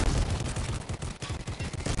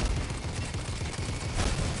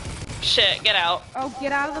 Shit, get out. Oh,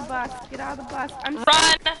 get out of the bus. Get out of the bus. I'm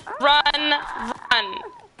Run! Run! Run!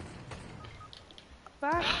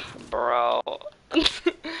 Fuck. Bro. This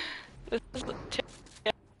is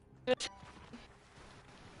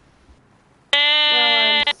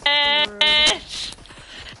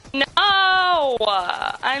No!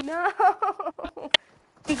 I'm No.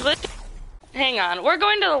 glitching. Hang on, we're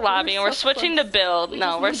going to the lobby and we're so switching to close. build. We No,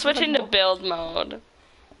 just we're need switching one to more. build mode.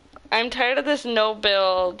 I'm tired of this no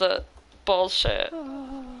build bullshit.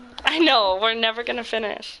 I know, we're never gonna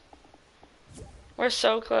finish. We're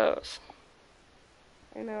so close.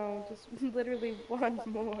 I know, just literally one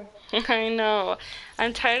more. I know.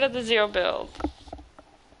 I'm tired of the 0 build.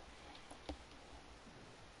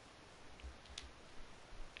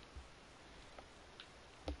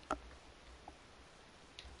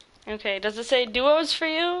 Okay, does it say duos for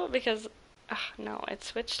you? Because, no, it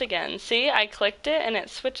switched again. See, I clicked it and it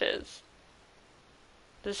switches.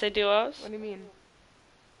 Does it say duos? What do you mean?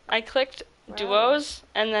 I clicked Where are duos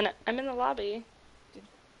and then I'm in the lobby.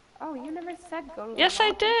 Oh, you never said go to the Yes, I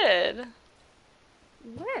lobby. did.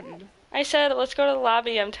 When? I said, let's go to the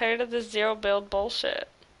lobby. I'm tired of this 0 build bullshit.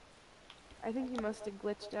 I think you must have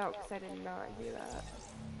glitched out because I did not hear that.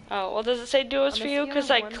 Oh, well, does it say duos On for a you? scale Because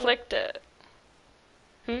of I 1 to- clicked it.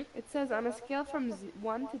 It says on a scale from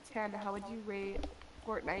 1 to 10, how would you rate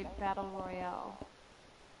Fortnite Battle Royale?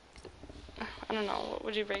 I don't know. What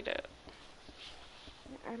would you rate it?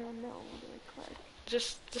 I don't know. What do I click?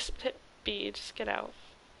 Just hit B. Just get out.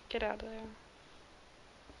 Get out of there.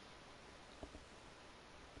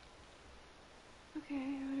 Okay,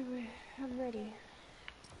 what do we? I'm ready.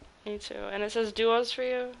 Me too. And it says duos for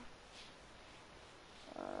you?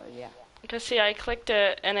 Yeah. Because see, I clicked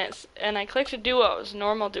it and I clicked duos,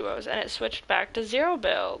 normal duos, and it switched back to 0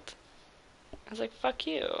 build. I was like, fuck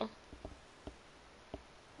you.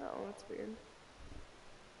 Oh, that's weird.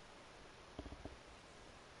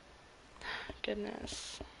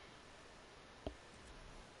 Goodness.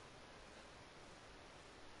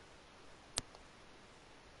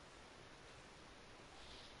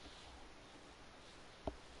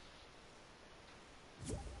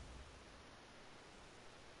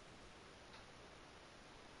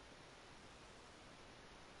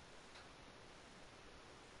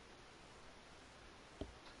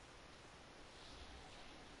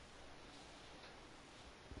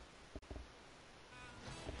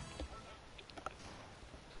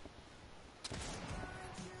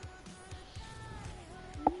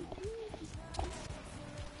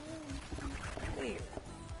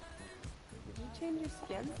 change your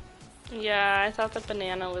skin? Yeah, I thought the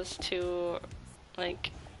banana was too,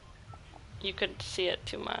 like, you could see it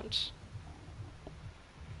too much.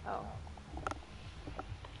 Oh.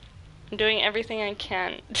 I'm doing everything I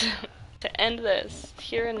can to end this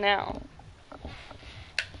here and now.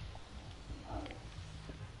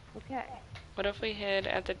 Okay. What if we hid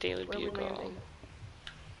at the Daily Where are we Bugle? landing?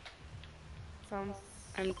 Sounds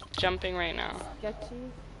I'm jumping right now. sketchy.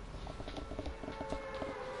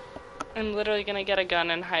 I'm literally gonna get a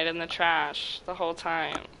gun and hide in the trash the whole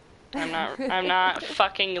time. I'm not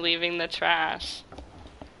fucking leaving the trash.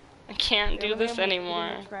 I can't do this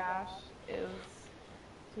anymore. The trash is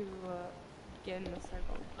to get in the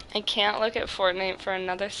circle. I can't look at Fortnite for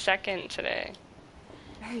another second today.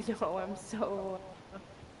 I know, I'm so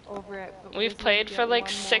over it. But We've played for like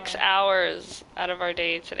 6 hours out of our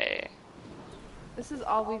day today. This is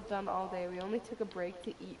all we've done all day. We only took a break to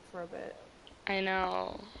eat for a bit. I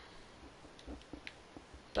know.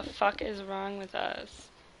 The fuck is wrong with us?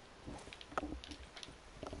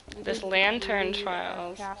 This lantern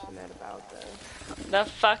trials. Passionate about this. The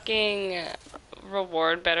fucking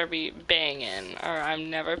reward better be banging, or I'm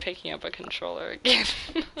never picking up a controller again.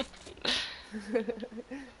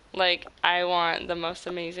 Like, I want the most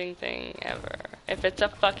amazing thing ever. If it's a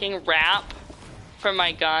fucking wrap for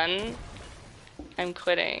my gun, I'm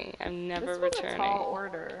quitting. I'm never returning. This was a tall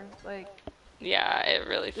order. Like, yeah, it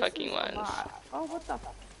really fucking was. Oh, what the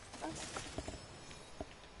fuck?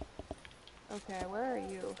 Okay, where are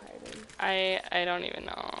you hiding? I don't even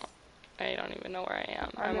know. I don't even know where I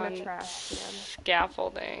am. I'm on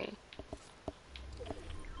scaffolding.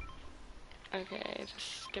 Okay,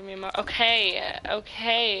 just give me a moment. Okay,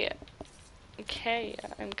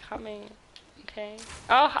 I'm coming. Okay.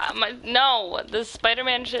 Oh, no! The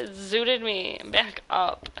Spider-Man shit zooted me back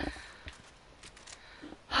up.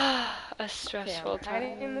 A stressful time. I'm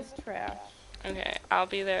hiding in this trash. Okay, I'll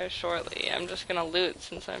be there shortly. I'm just gonna loot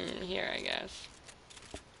since I'm here, I guess.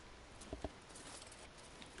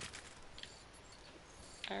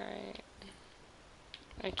 Alright.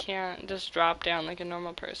 I can't just drop down like a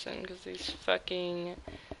normal person because these fucking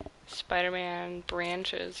Spider-Man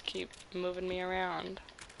branches keep moving me around.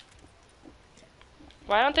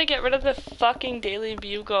 Why don't they get rid of the fucking Daily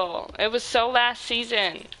Bugle? It was so last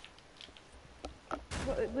season.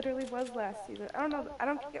 Well, it literally was last season. I don't know. I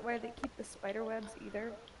don't get why they keep the spider webs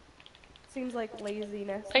either. Seems like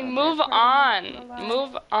laziness. Like, move on.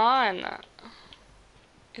 Move on.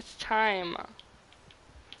 It's time.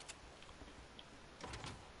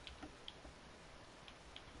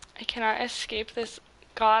 I cannot escape this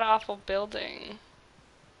god-awful building.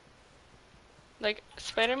 Like,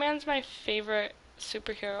 Spider-Man's my favorite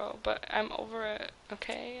superhero, but I'm over it,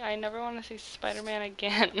 okay? I never want to see Spider-Man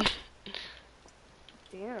again.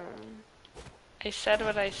 Damn. I said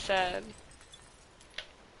what I said.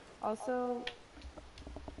 Also,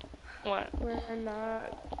 what? We're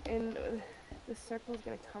not in. The circle's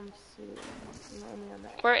gonna come soon.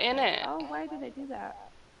 We're in it. Oh, why did I do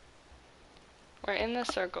that? We're in the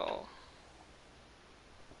circle.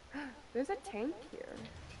 There's a tank here.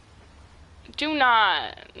 Do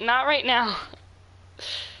not. Not right now.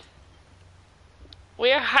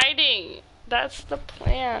 We're hiding. That's the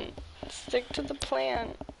plan. Stick to the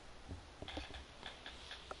plan.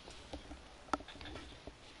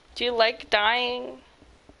 Do you like dying?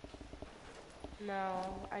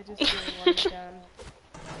 No, I just really want it done.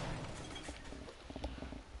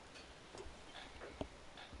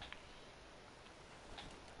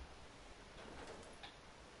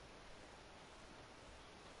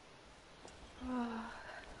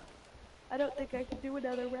 I don't think I could do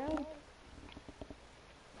another round.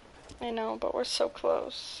 I know, but we're so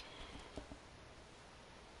close.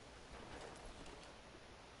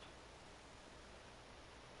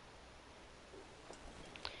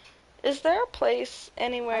 Is there a place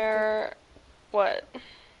anywhere? What?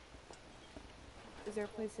 Is there a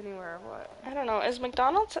place anywhere? What? I don't know. Is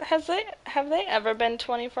McDonald's have they ever been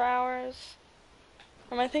 24 hours?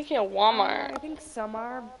 Or am I thinking of Walmart? I think some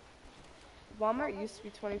are. Walmart used to be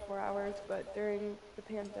 24 hours, but during the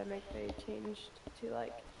pandemic they changed to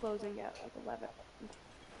like closing at like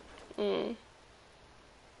 11.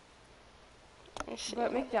 I see.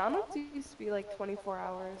 But McDonald's used to be like 24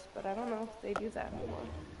 hours, but I don't know if they do that anymore.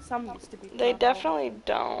 Some used to be. They definitely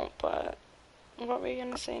don't, but what were you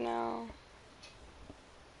gonna say now?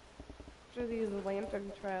 After these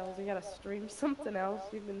lantern trials, you gotta stream something else.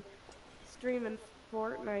 You've been streaming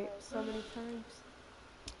Fortnite so many times.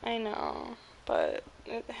 I know, but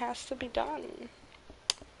it has to be done.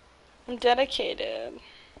 I'm dedicated.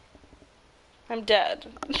 I'm dead.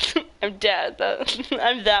 I'm dead.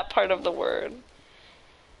 I'm that part of the word.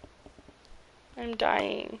 I'm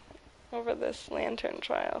dying over this lantern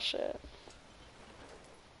trial shit.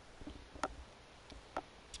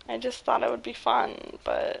 I just thought it would be fun,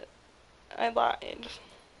 but I lied.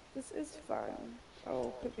 This is fun.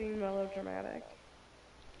 Oh, quit being melodramatic.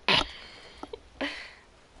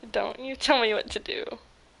 Don't you tell me what to do.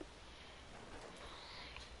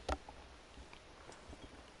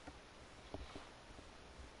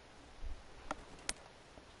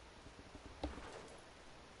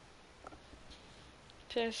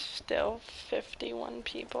 There's still 51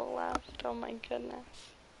 people left. Oh my goodness.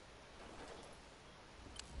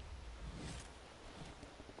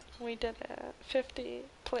 We did it. 50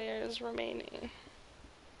 players remaining.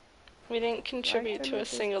 We didn't contribute to a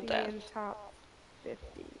single death. In top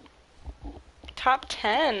 50. Top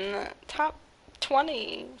 10. Top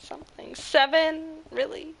 20 something. 7?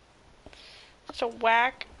 Really? Such a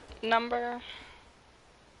whack number.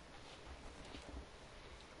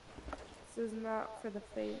 This is not for the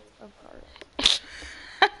faint of heart.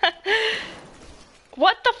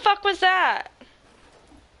 What the fuck was that?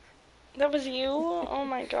 That was you? Oh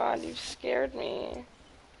my god, you scared me.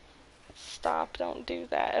 Stop, don't do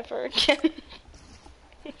that ever again.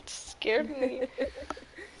 It scared me.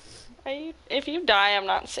 If you die, I'm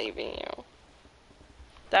not saving you.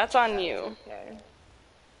 That's on you. Okay.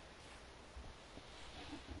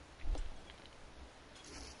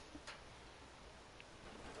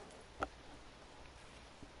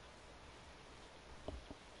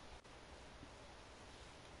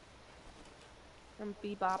 I'm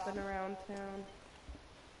bebopping around town.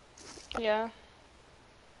 Yeah.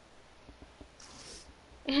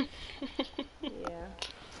 Yeah.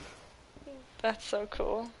 That's so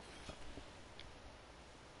cool.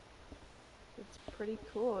 It's pretty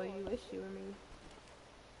cool. You wish you were me.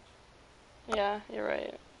 Yeah, you're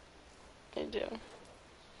right. I do.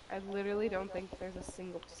 I literally don't think there's a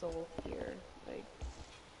single soul here. Like,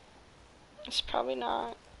 It's probably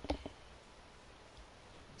not.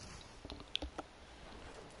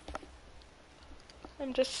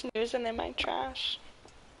 I'm just snoozing in my trash.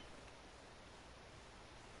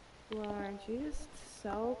 well, aren't you just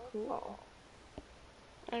so cool?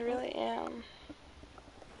 I really am.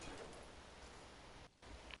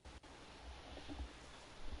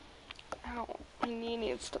 Ow, my knee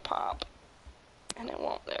needs to pop. And it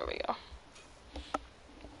won't. There we go.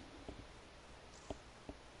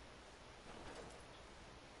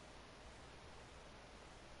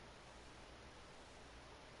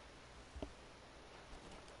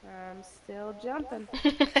 I'm still jumping.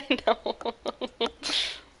 I know.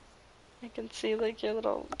 I can see like your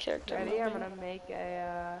little character. Ready? moving. I'm gonna make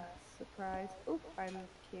a surprise. Oop, I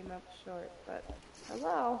came up short, but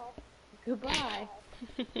hello. Goodbye.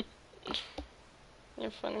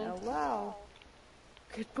 You're funny. Hello.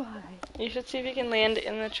 Goodbye. You should see if you can land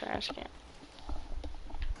in the trash can.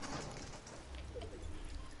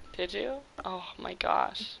 Did you? Oh my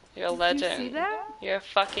gosh. You're a legend. Did you see that? You're a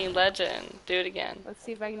fucking legend. Do it again. Let's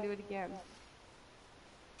see if I can do it again.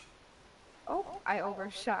 Oh, I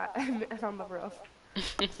overshot. I'm on the roof.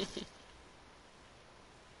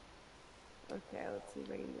 Okay, let's see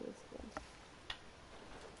if I can do this again.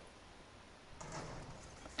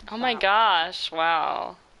 Oh my gosh.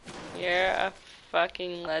 Wow. You're a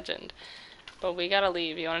fucking legend. But we gotta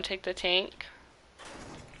leave. You wanna take the tank?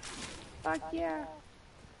 Fuck yeah.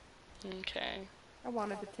 Okay. I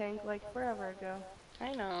wanted to tank like forever ago.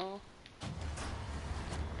 I know.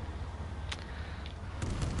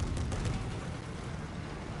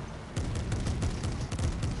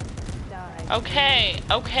 Die. Okay,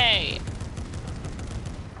 okay.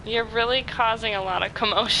 You're really causing a lot of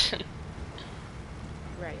commotion.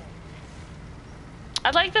 Right.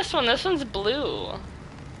 I like this one. This one's blue.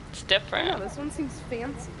 It's No, different. this one seems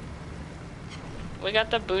fancy. We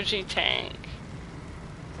got the bougie tank.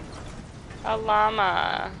 A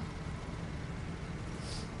llama.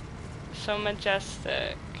 So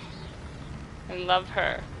majestic. I love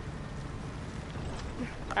her.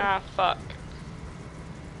 Ah, fuck.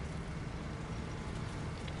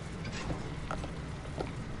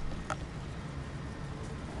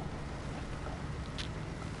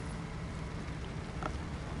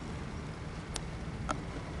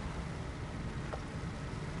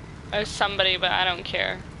 There's somebody, but I don't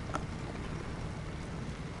care.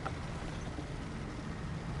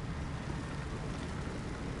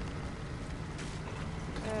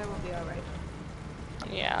 We'll be alright.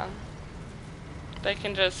 Yeah. They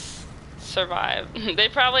can just survive. They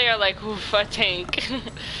probably are like, oof, a tank.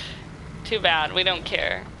 Too bad, we don't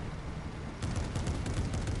care.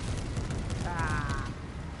 Ah.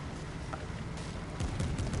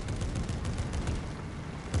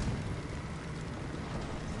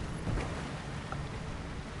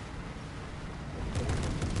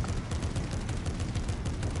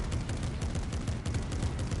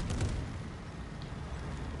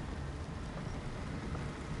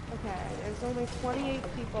 There's only 28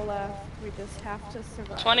 people left. We just have to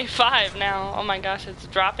survive. 25 now. Oh my gosh, it's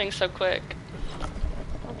dropping so quick.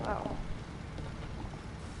 Oh wow.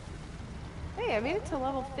 Hey, I made it to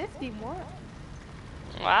level 51.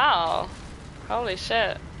 Wow. Holy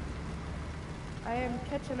shit. I am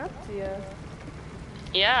catching up to you.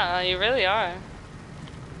 Yeah, you really are.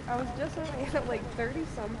 I was just only at like 30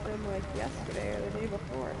 something like yesterday or the day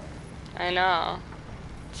before. I know.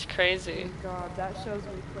 It's crazy. Oh god, that shows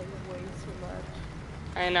we play way too much.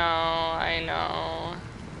 I know.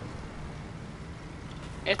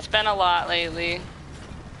 It's been a lot lately.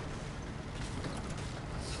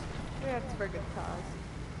 Yeah, it's for good cause.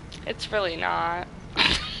 It's really not.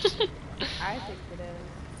 I think it is.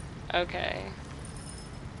 Okay.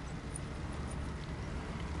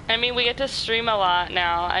 I mean, we get to stream a lot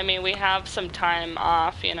now. I mean, we have some time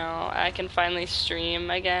off, you know. I can finally stream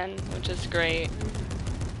again, which is great.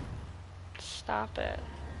 Stop it.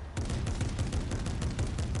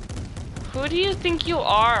 Who do you think you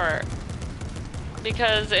are?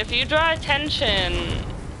 Because if you draw attention,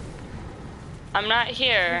 I'm not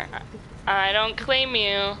here. I don't claim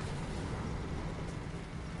you.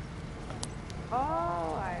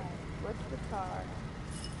 Oh, I flipped the car.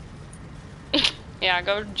 Yeah,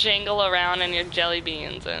 go jangle around in your jelly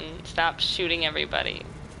beans and stop shooting everybody.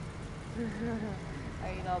 I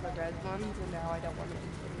ate all the red ones and now I don't want to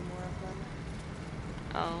eat any more of them.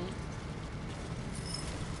 Oh.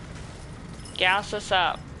 Gas us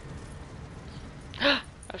up.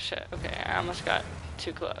 Oh shit, okay, I almost got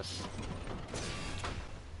too close.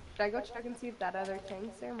 Should I go check and see if that other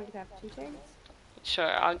tank's there and we could have 2 tanks?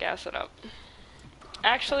 Sure, I'll gas it up.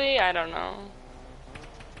 Actually, I don't know.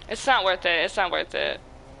 It's not worth it, it's not worth it.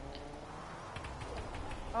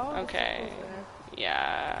 Oh, Okay.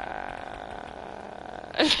 Yeah.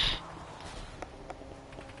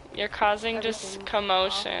 You're causing just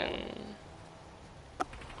commotion.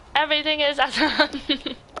 Everything is awesome.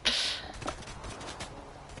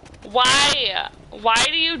 Why? Why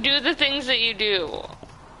do you do the things that you do?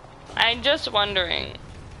 I'm just wondering.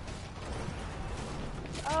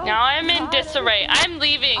 Oh, Now I'm in God, disarray. I'm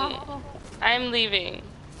leaving. Oh. I'm leaving.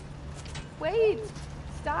 Wait!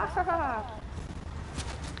 Stop!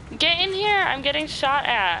 Get in here. I'm getting shot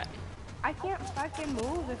at. I can't fucking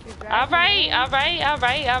move if you're dragging me.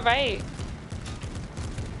 Alright.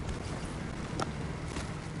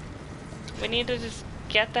 We need to just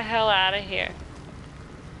get the hell out of here.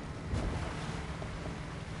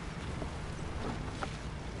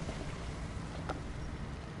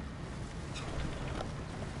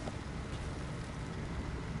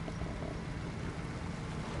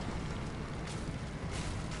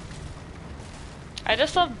 I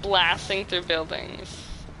just love blasting through buildings.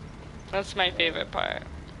 That's my favorite part.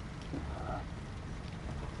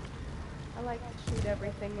 I like to shoot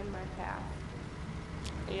everything in my path.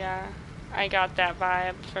 Yeah, I got that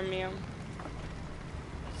vibe from you.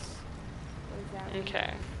 What does that mean?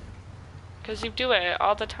 Okay. Because you do it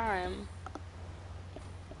all the time.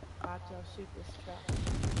 Watch, I'll shoot this truck.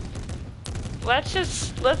 Let's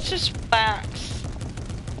just relax.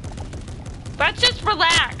 Let's just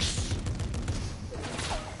relax.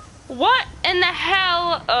 What in the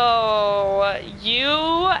hell? Oh, you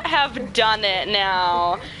have done it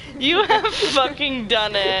now. You have fucking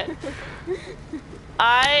done it.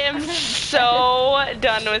 I am so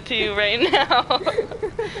done with you right now.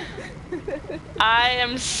 I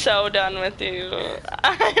am so done with you.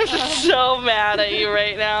 I'm so mad at you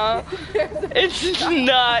right now. It's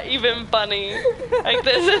not even funny. Like,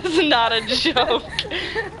 this is not a joke.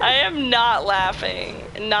 I am not laughing.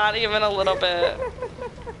 Not even a little bit.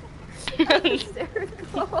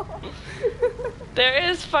 There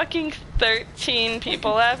is fucking 13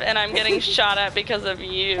 people left and I'm getting shot at because of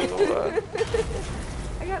you.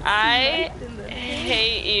 I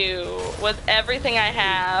hate you with everything I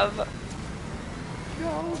have.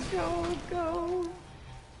 Go, go, go.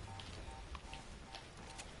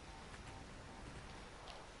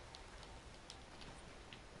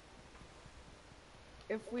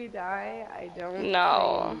 If we die, I don't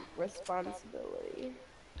No. claim responsibility.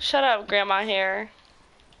 Shut up, Grandma Hair.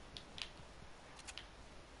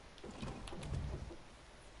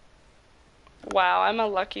 Wow, I'm a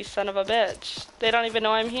lucky son of a bitch. They don't even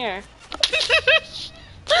know I'm here.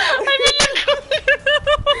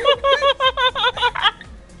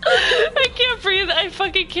 I can't breathe. I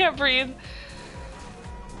fucking can't breathe.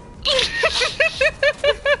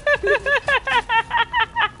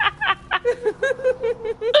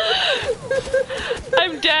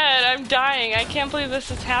 I'm dead. I'm dying. I can't believe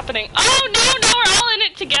this is happening. Oh no, we're all in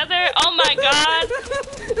it together. Oh my god.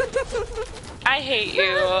 I hate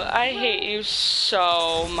you. I hate you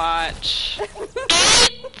so much.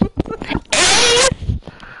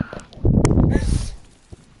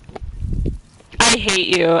 I hate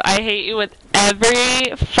you. I hate you with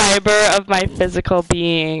every fiber of my physical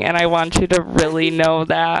being, and I want you to really know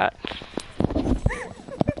that.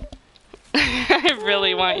 I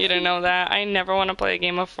really want you to know that. I never want to play a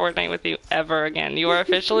game of Fortnite with you ever again. You are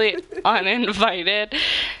officially uninvited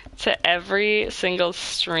to every single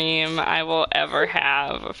stream I will ever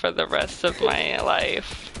have for the rest of my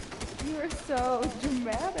life. You are so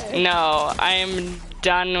dramatic. No, I'm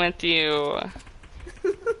done with you.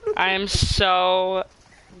 I am so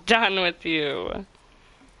done with you.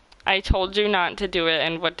 I told you not to do it,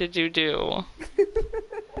 and what did you do?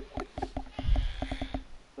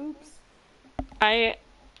 Oops. I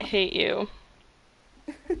hate you.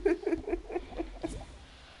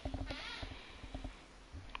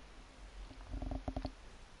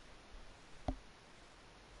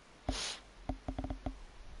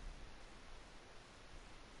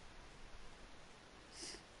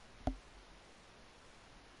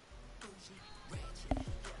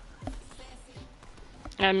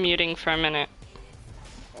 I'm muting for a minute.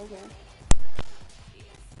 Okay.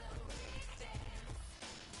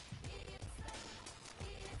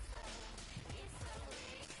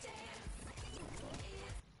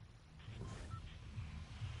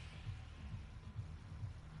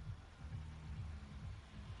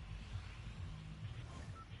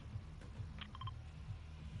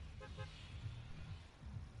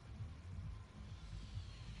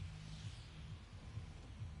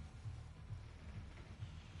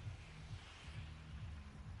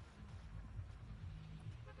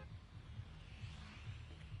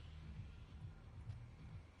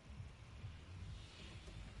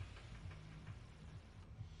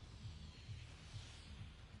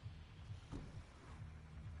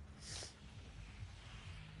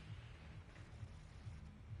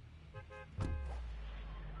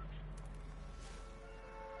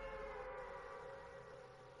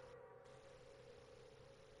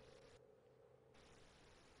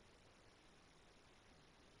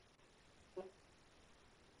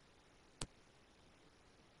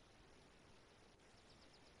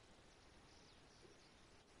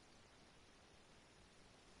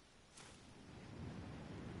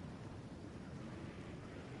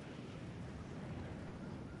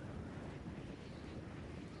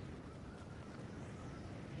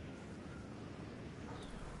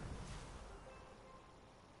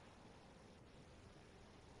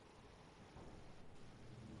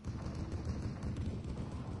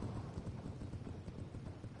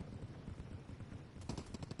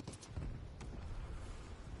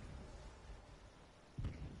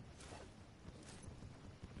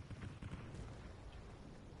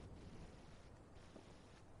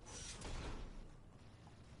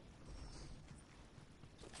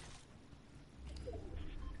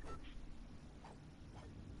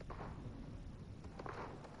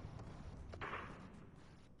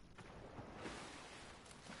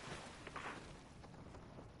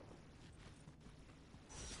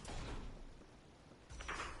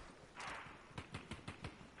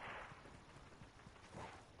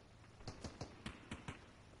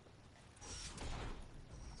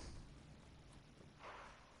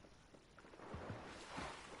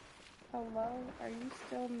 Hello? Are you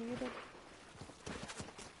still muted?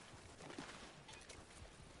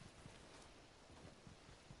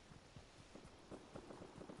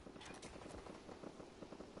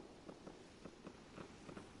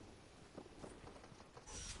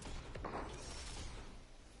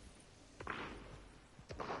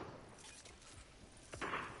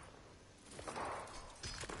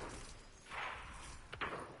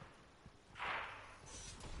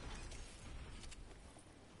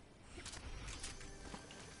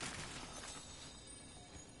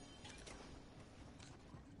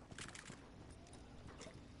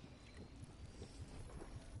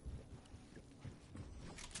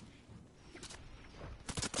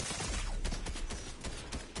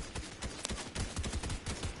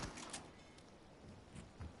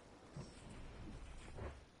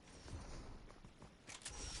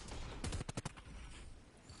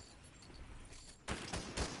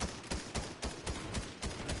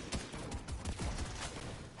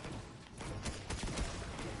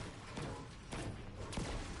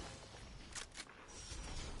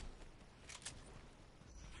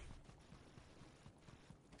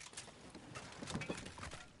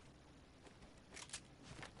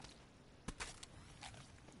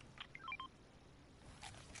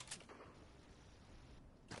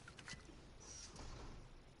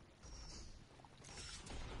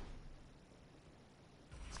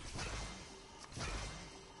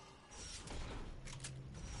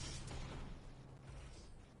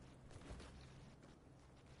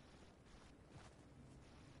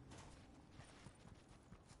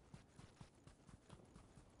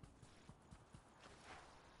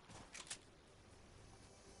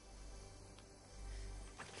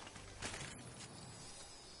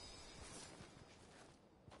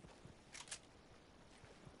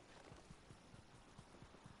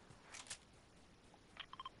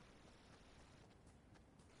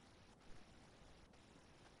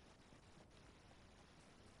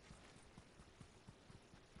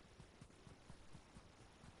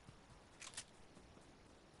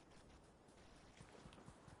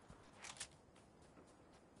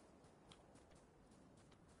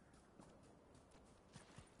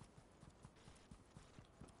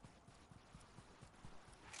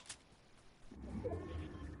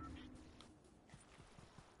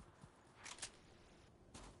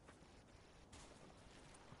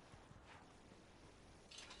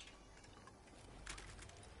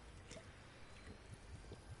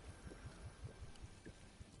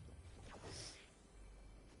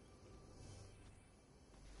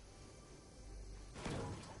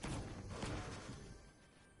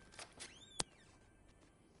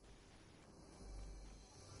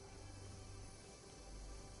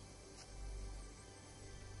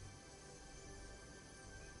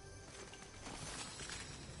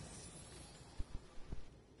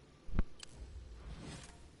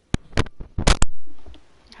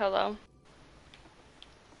 Hello.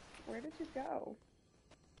 Where did you go?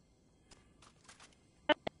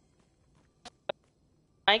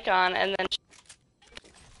 Mic on, and then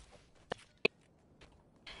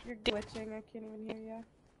You're glitching. I can't even hear you.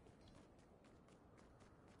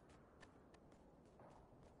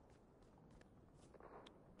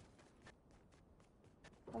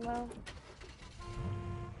 Hello?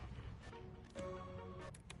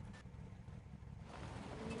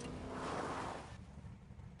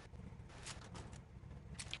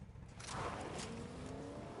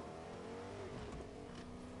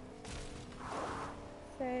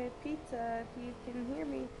 Say pizza if you can hear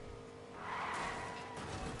me.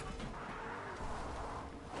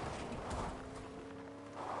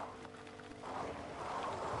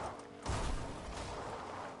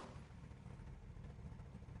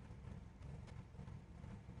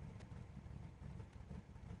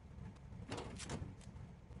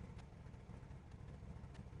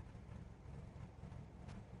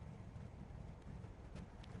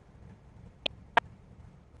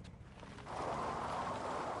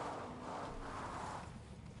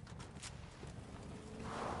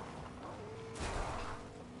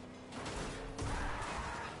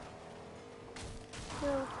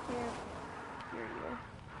 Still can't hear you.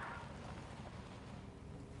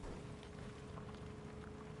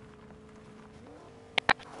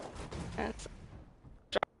 it's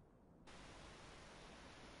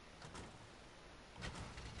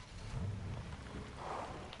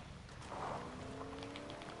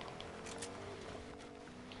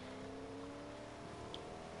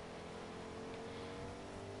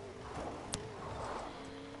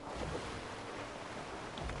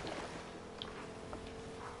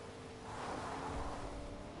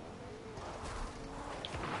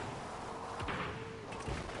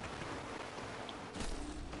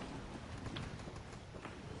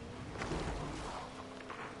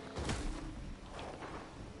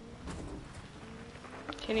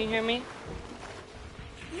Can you hear me?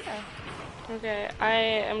 Yeah. Okay, I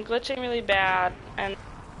am glitching really bad, and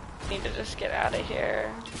I need to just get out of here.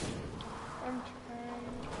 I'm trying.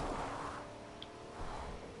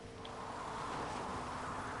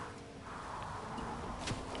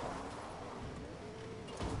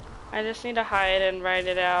 I just need to hide and write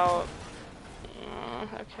it out.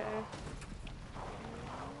 Okay.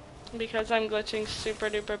 Because I'm glitching super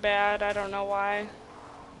duper bad, I don't know why.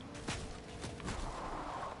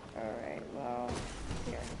 Alright, well,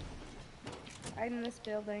 here. Hide in this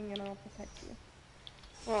building and I'll protect you.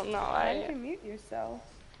 Well, no, Why did you mute yourself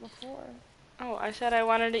before? Oh, I said I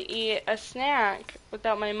wanted to eat a snack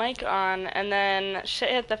without my mic on, and then shit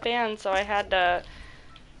hit the fan, so I had to,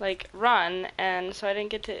 like, run, and so I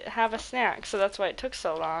didn't get to have a snack, so that's why it took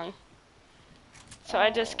so long. So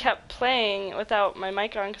I just Oh. kept playing without my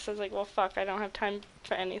mic on, because I was like, well, fuck, I don't have time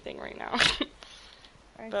for anything right now.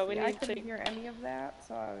 But we I need to... couldn't hear any of that,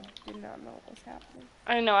 so I did not know what was happening.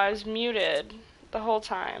 I know, I was muted the whole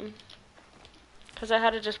time. Because I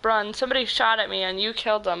had to just run. Somebody shot at me, and you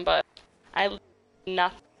killed them, but I...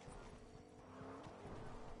 nothing.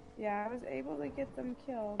 Yeah, I was able to get them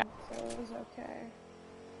killed, so it was okay.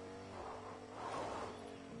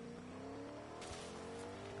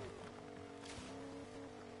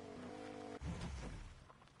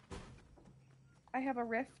 I have a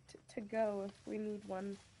rift to go if we need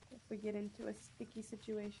one, if we get into a sticky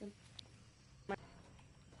situation.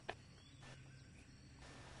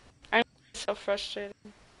 I'm so frustrated.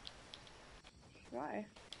 Why?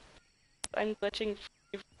 I'm glitching.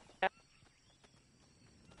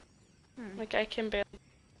 Like, I can barely...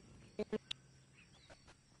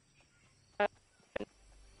 I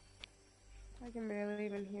can barely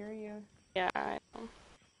even hear you. Yeah, I know.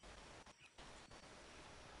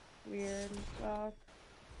 Weird. Well,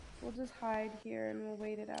 we'll just hide here and we'll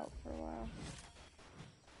wait it out for a while.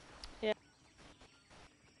 Yeah.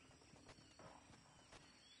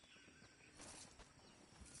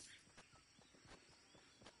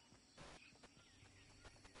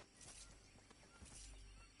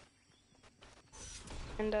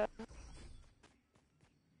 And,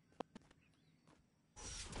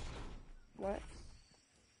 What?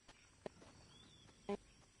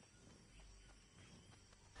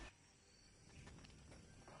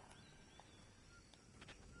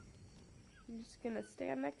 I'm just gonna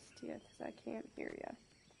stand next to you because I can't hear you.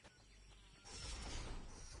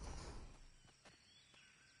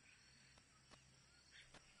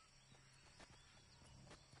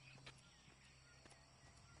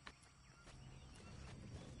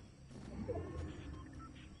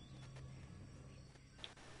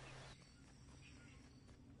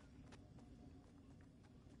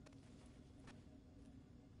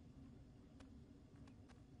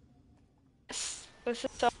 This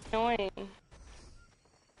is so annoying.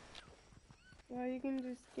 Well, you can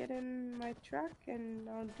just get in my truck and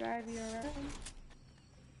I'll drive you around.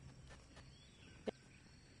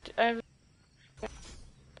 I'm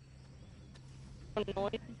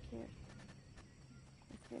annoyed.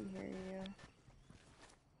 I can't hear you.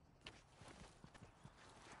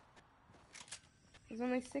 There's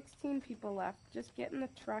only 16 people left. Just get in the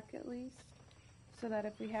truck at least, so that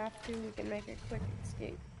if we have to, we can make a quick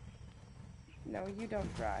escape. No, you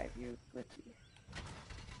don't drive. You're glitchy.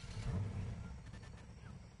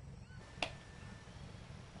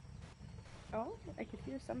 Oh, I could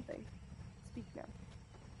hear something. Speak now.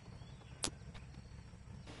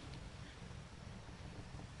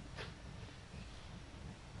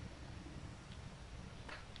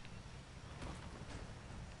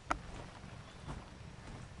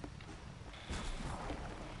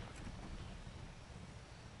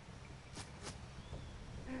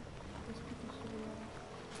 There's people shooting at us.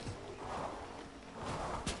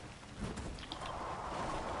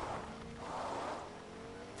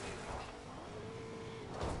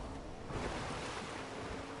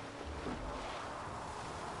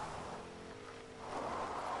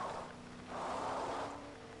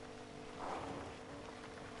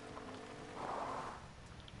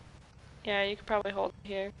 Yeah, you could probably hold it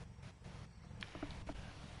here.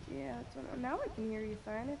 Yeah, that's what, now I can hear you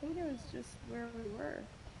fine. I think it was just where we were.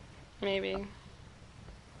 Maybe.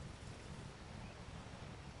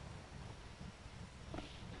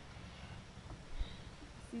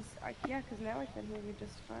 Yeah, because now I can hear you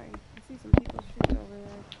just fine. I see some people shooting over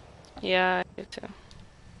there. Yeah, I do too.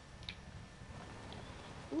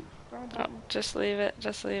 Oop, wrong Oh, button. just leave it.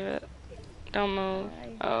 Just leave it. Don't move.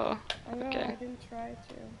 Oh, I know, okay. I didn't try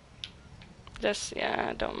to. Just,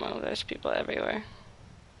 yeah, don't move. There's people everywhere.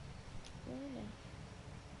 Yeah,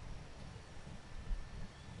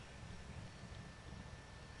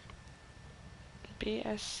 I know.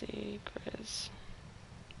 BSC Grizz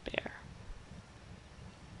Bear.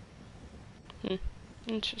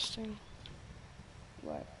 Interesting.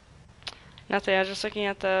 What? Nothing, I was just looking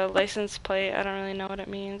at the license plate. I don't really know what it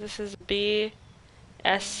means. This is BSC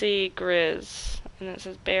Grizz, and it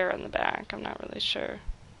says bear on the back. I'm not really sure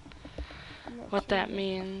what that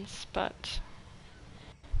means, but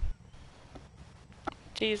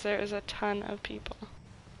geez, there is a ton of people.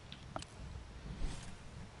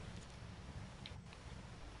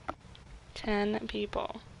 Ten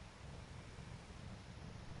people.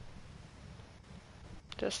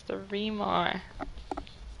 Just 3 more.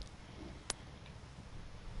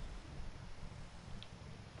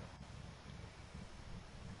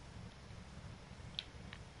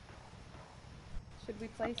 Should we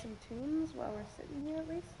play some tunes while we're sitting here at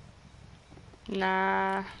least?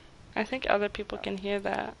 Nah, I think other people can hear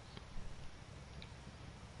that.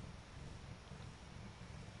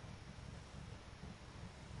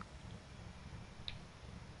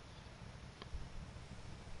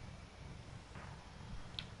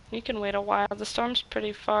 You can wait a while. The storm's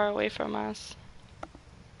pretty far away from us.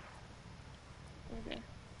 Okay.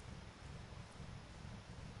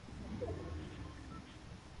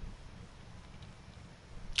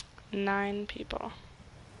 Nine people.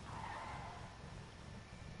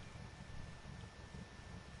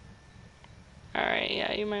 Alright,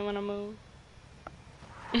 yeah, you might want to move.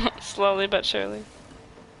 Slowly but surely.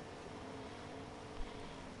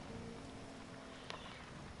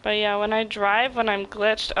 But yeah, when I drive, when I'm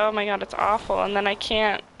glitched, oh my god, it's awful. And then I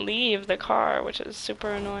can't leave the car, which is super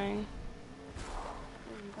annoying.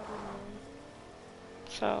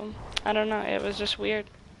 So, I don't know, it was just weird.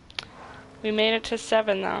 We made it to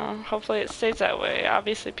 7 though. Hopefully it stays that way.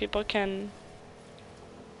 Obviously people can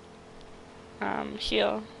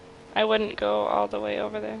heal. I wouldn't go all the way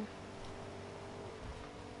over there.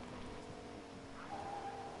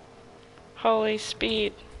 Holy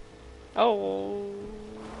speed. Oh.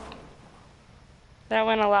 That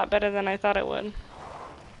went a lot better than I thought it would.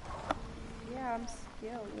 Yeah, I'm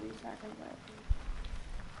skilled. What are you talking about?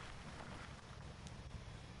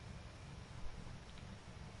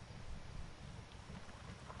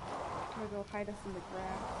 I'm gonna go hide us in the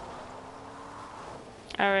grass.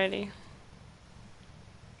 Alrighty.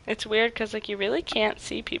 It's weird because like you really can't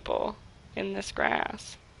see people in this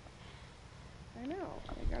grass. I know.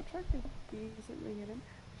 Like our truck is decently hidden.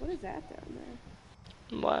 What is that down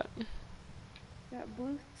there? What? That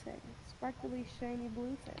blue thing. Sparkly, shiny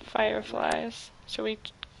blue thing. Fireflies. Should we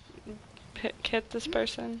hit this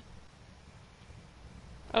person?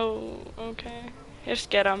 Oh, okay. Just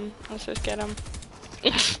get him. Let's just get him.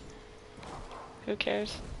 Who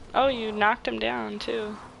cares? Oh, you knocked him down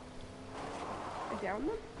too. I downed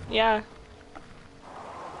them? Yeah.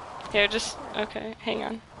 Here, just, okay, hang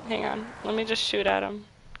on. Hang on. Let me just shoot at him.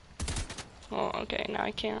 Oh, okay, now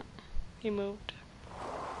I can't. He moved.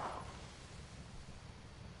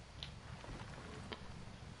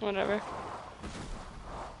 Whatever.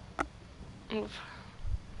 Move.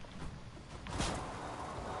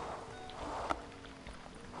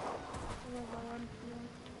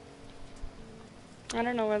 I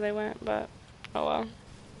don't know where they went, but oh well.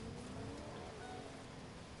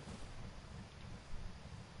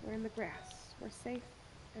 We're in the grass. We're safe,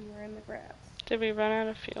 and we're in the grass. Did we run out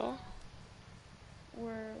of fuel?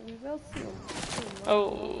 We will soon.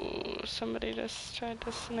 Oh, somebody just tried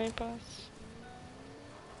to snipe us.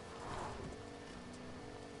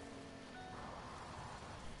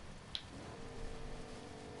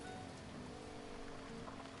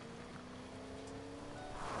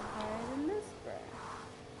 Hide in this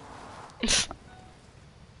grass.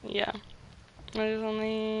 Yeah. There's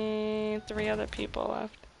only 3 other people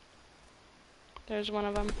left. There's one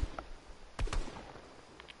of them.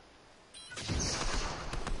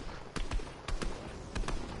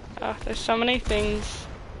 Oh, there's so many things.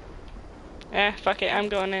 Fuck it, I'm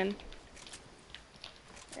going in.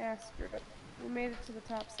 Yeah, screw it. We made it to the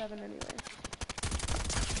top 7 anyway.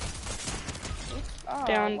 Oops. Oh,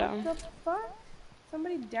 Down. What the fuck?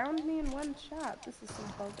 Somebody downed me in 1 shot. This is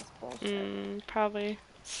some bogus bullshit. Probably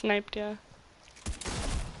sniped ya.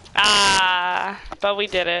 Ah, but we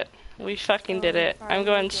did it. We fucking did it. I'm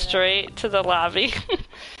going straight to the lobby.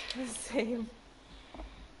 Same.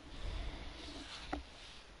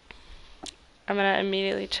 I'm gonna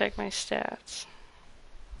immediately check my stats.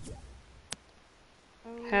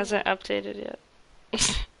 Hasn't updated yet.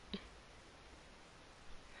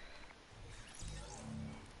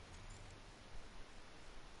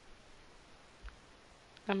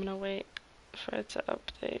 I'm gonna wait for it to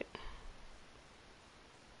update.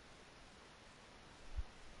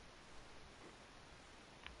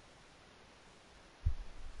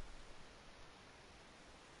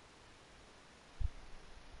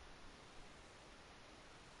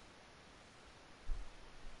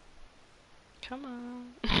 Come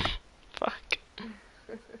on. Fuck.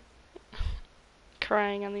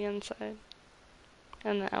 Crying on the inside.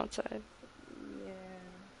 And the outside. Yeah.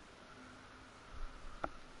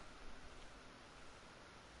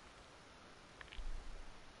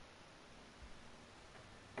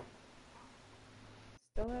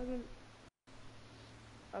 Still hasn't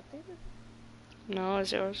updated? No,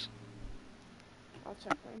 it's yours. I'll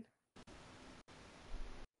check mine.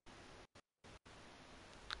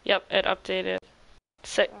 Yep, it updated.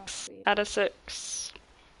 6 sweet. out of 6.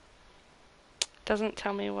 Doesn't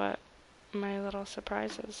tell me what my little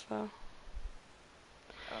surprise is though.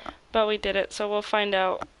 But we did it, so we'll find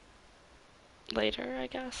out later, I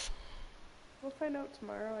guess. We'll find out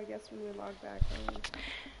tomorrow, I guess, when we log back in.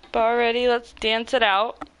 But already, let's dance it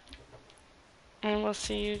out. And we'll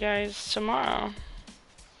see you guys tomorrow.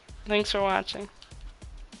 Thanks for watching.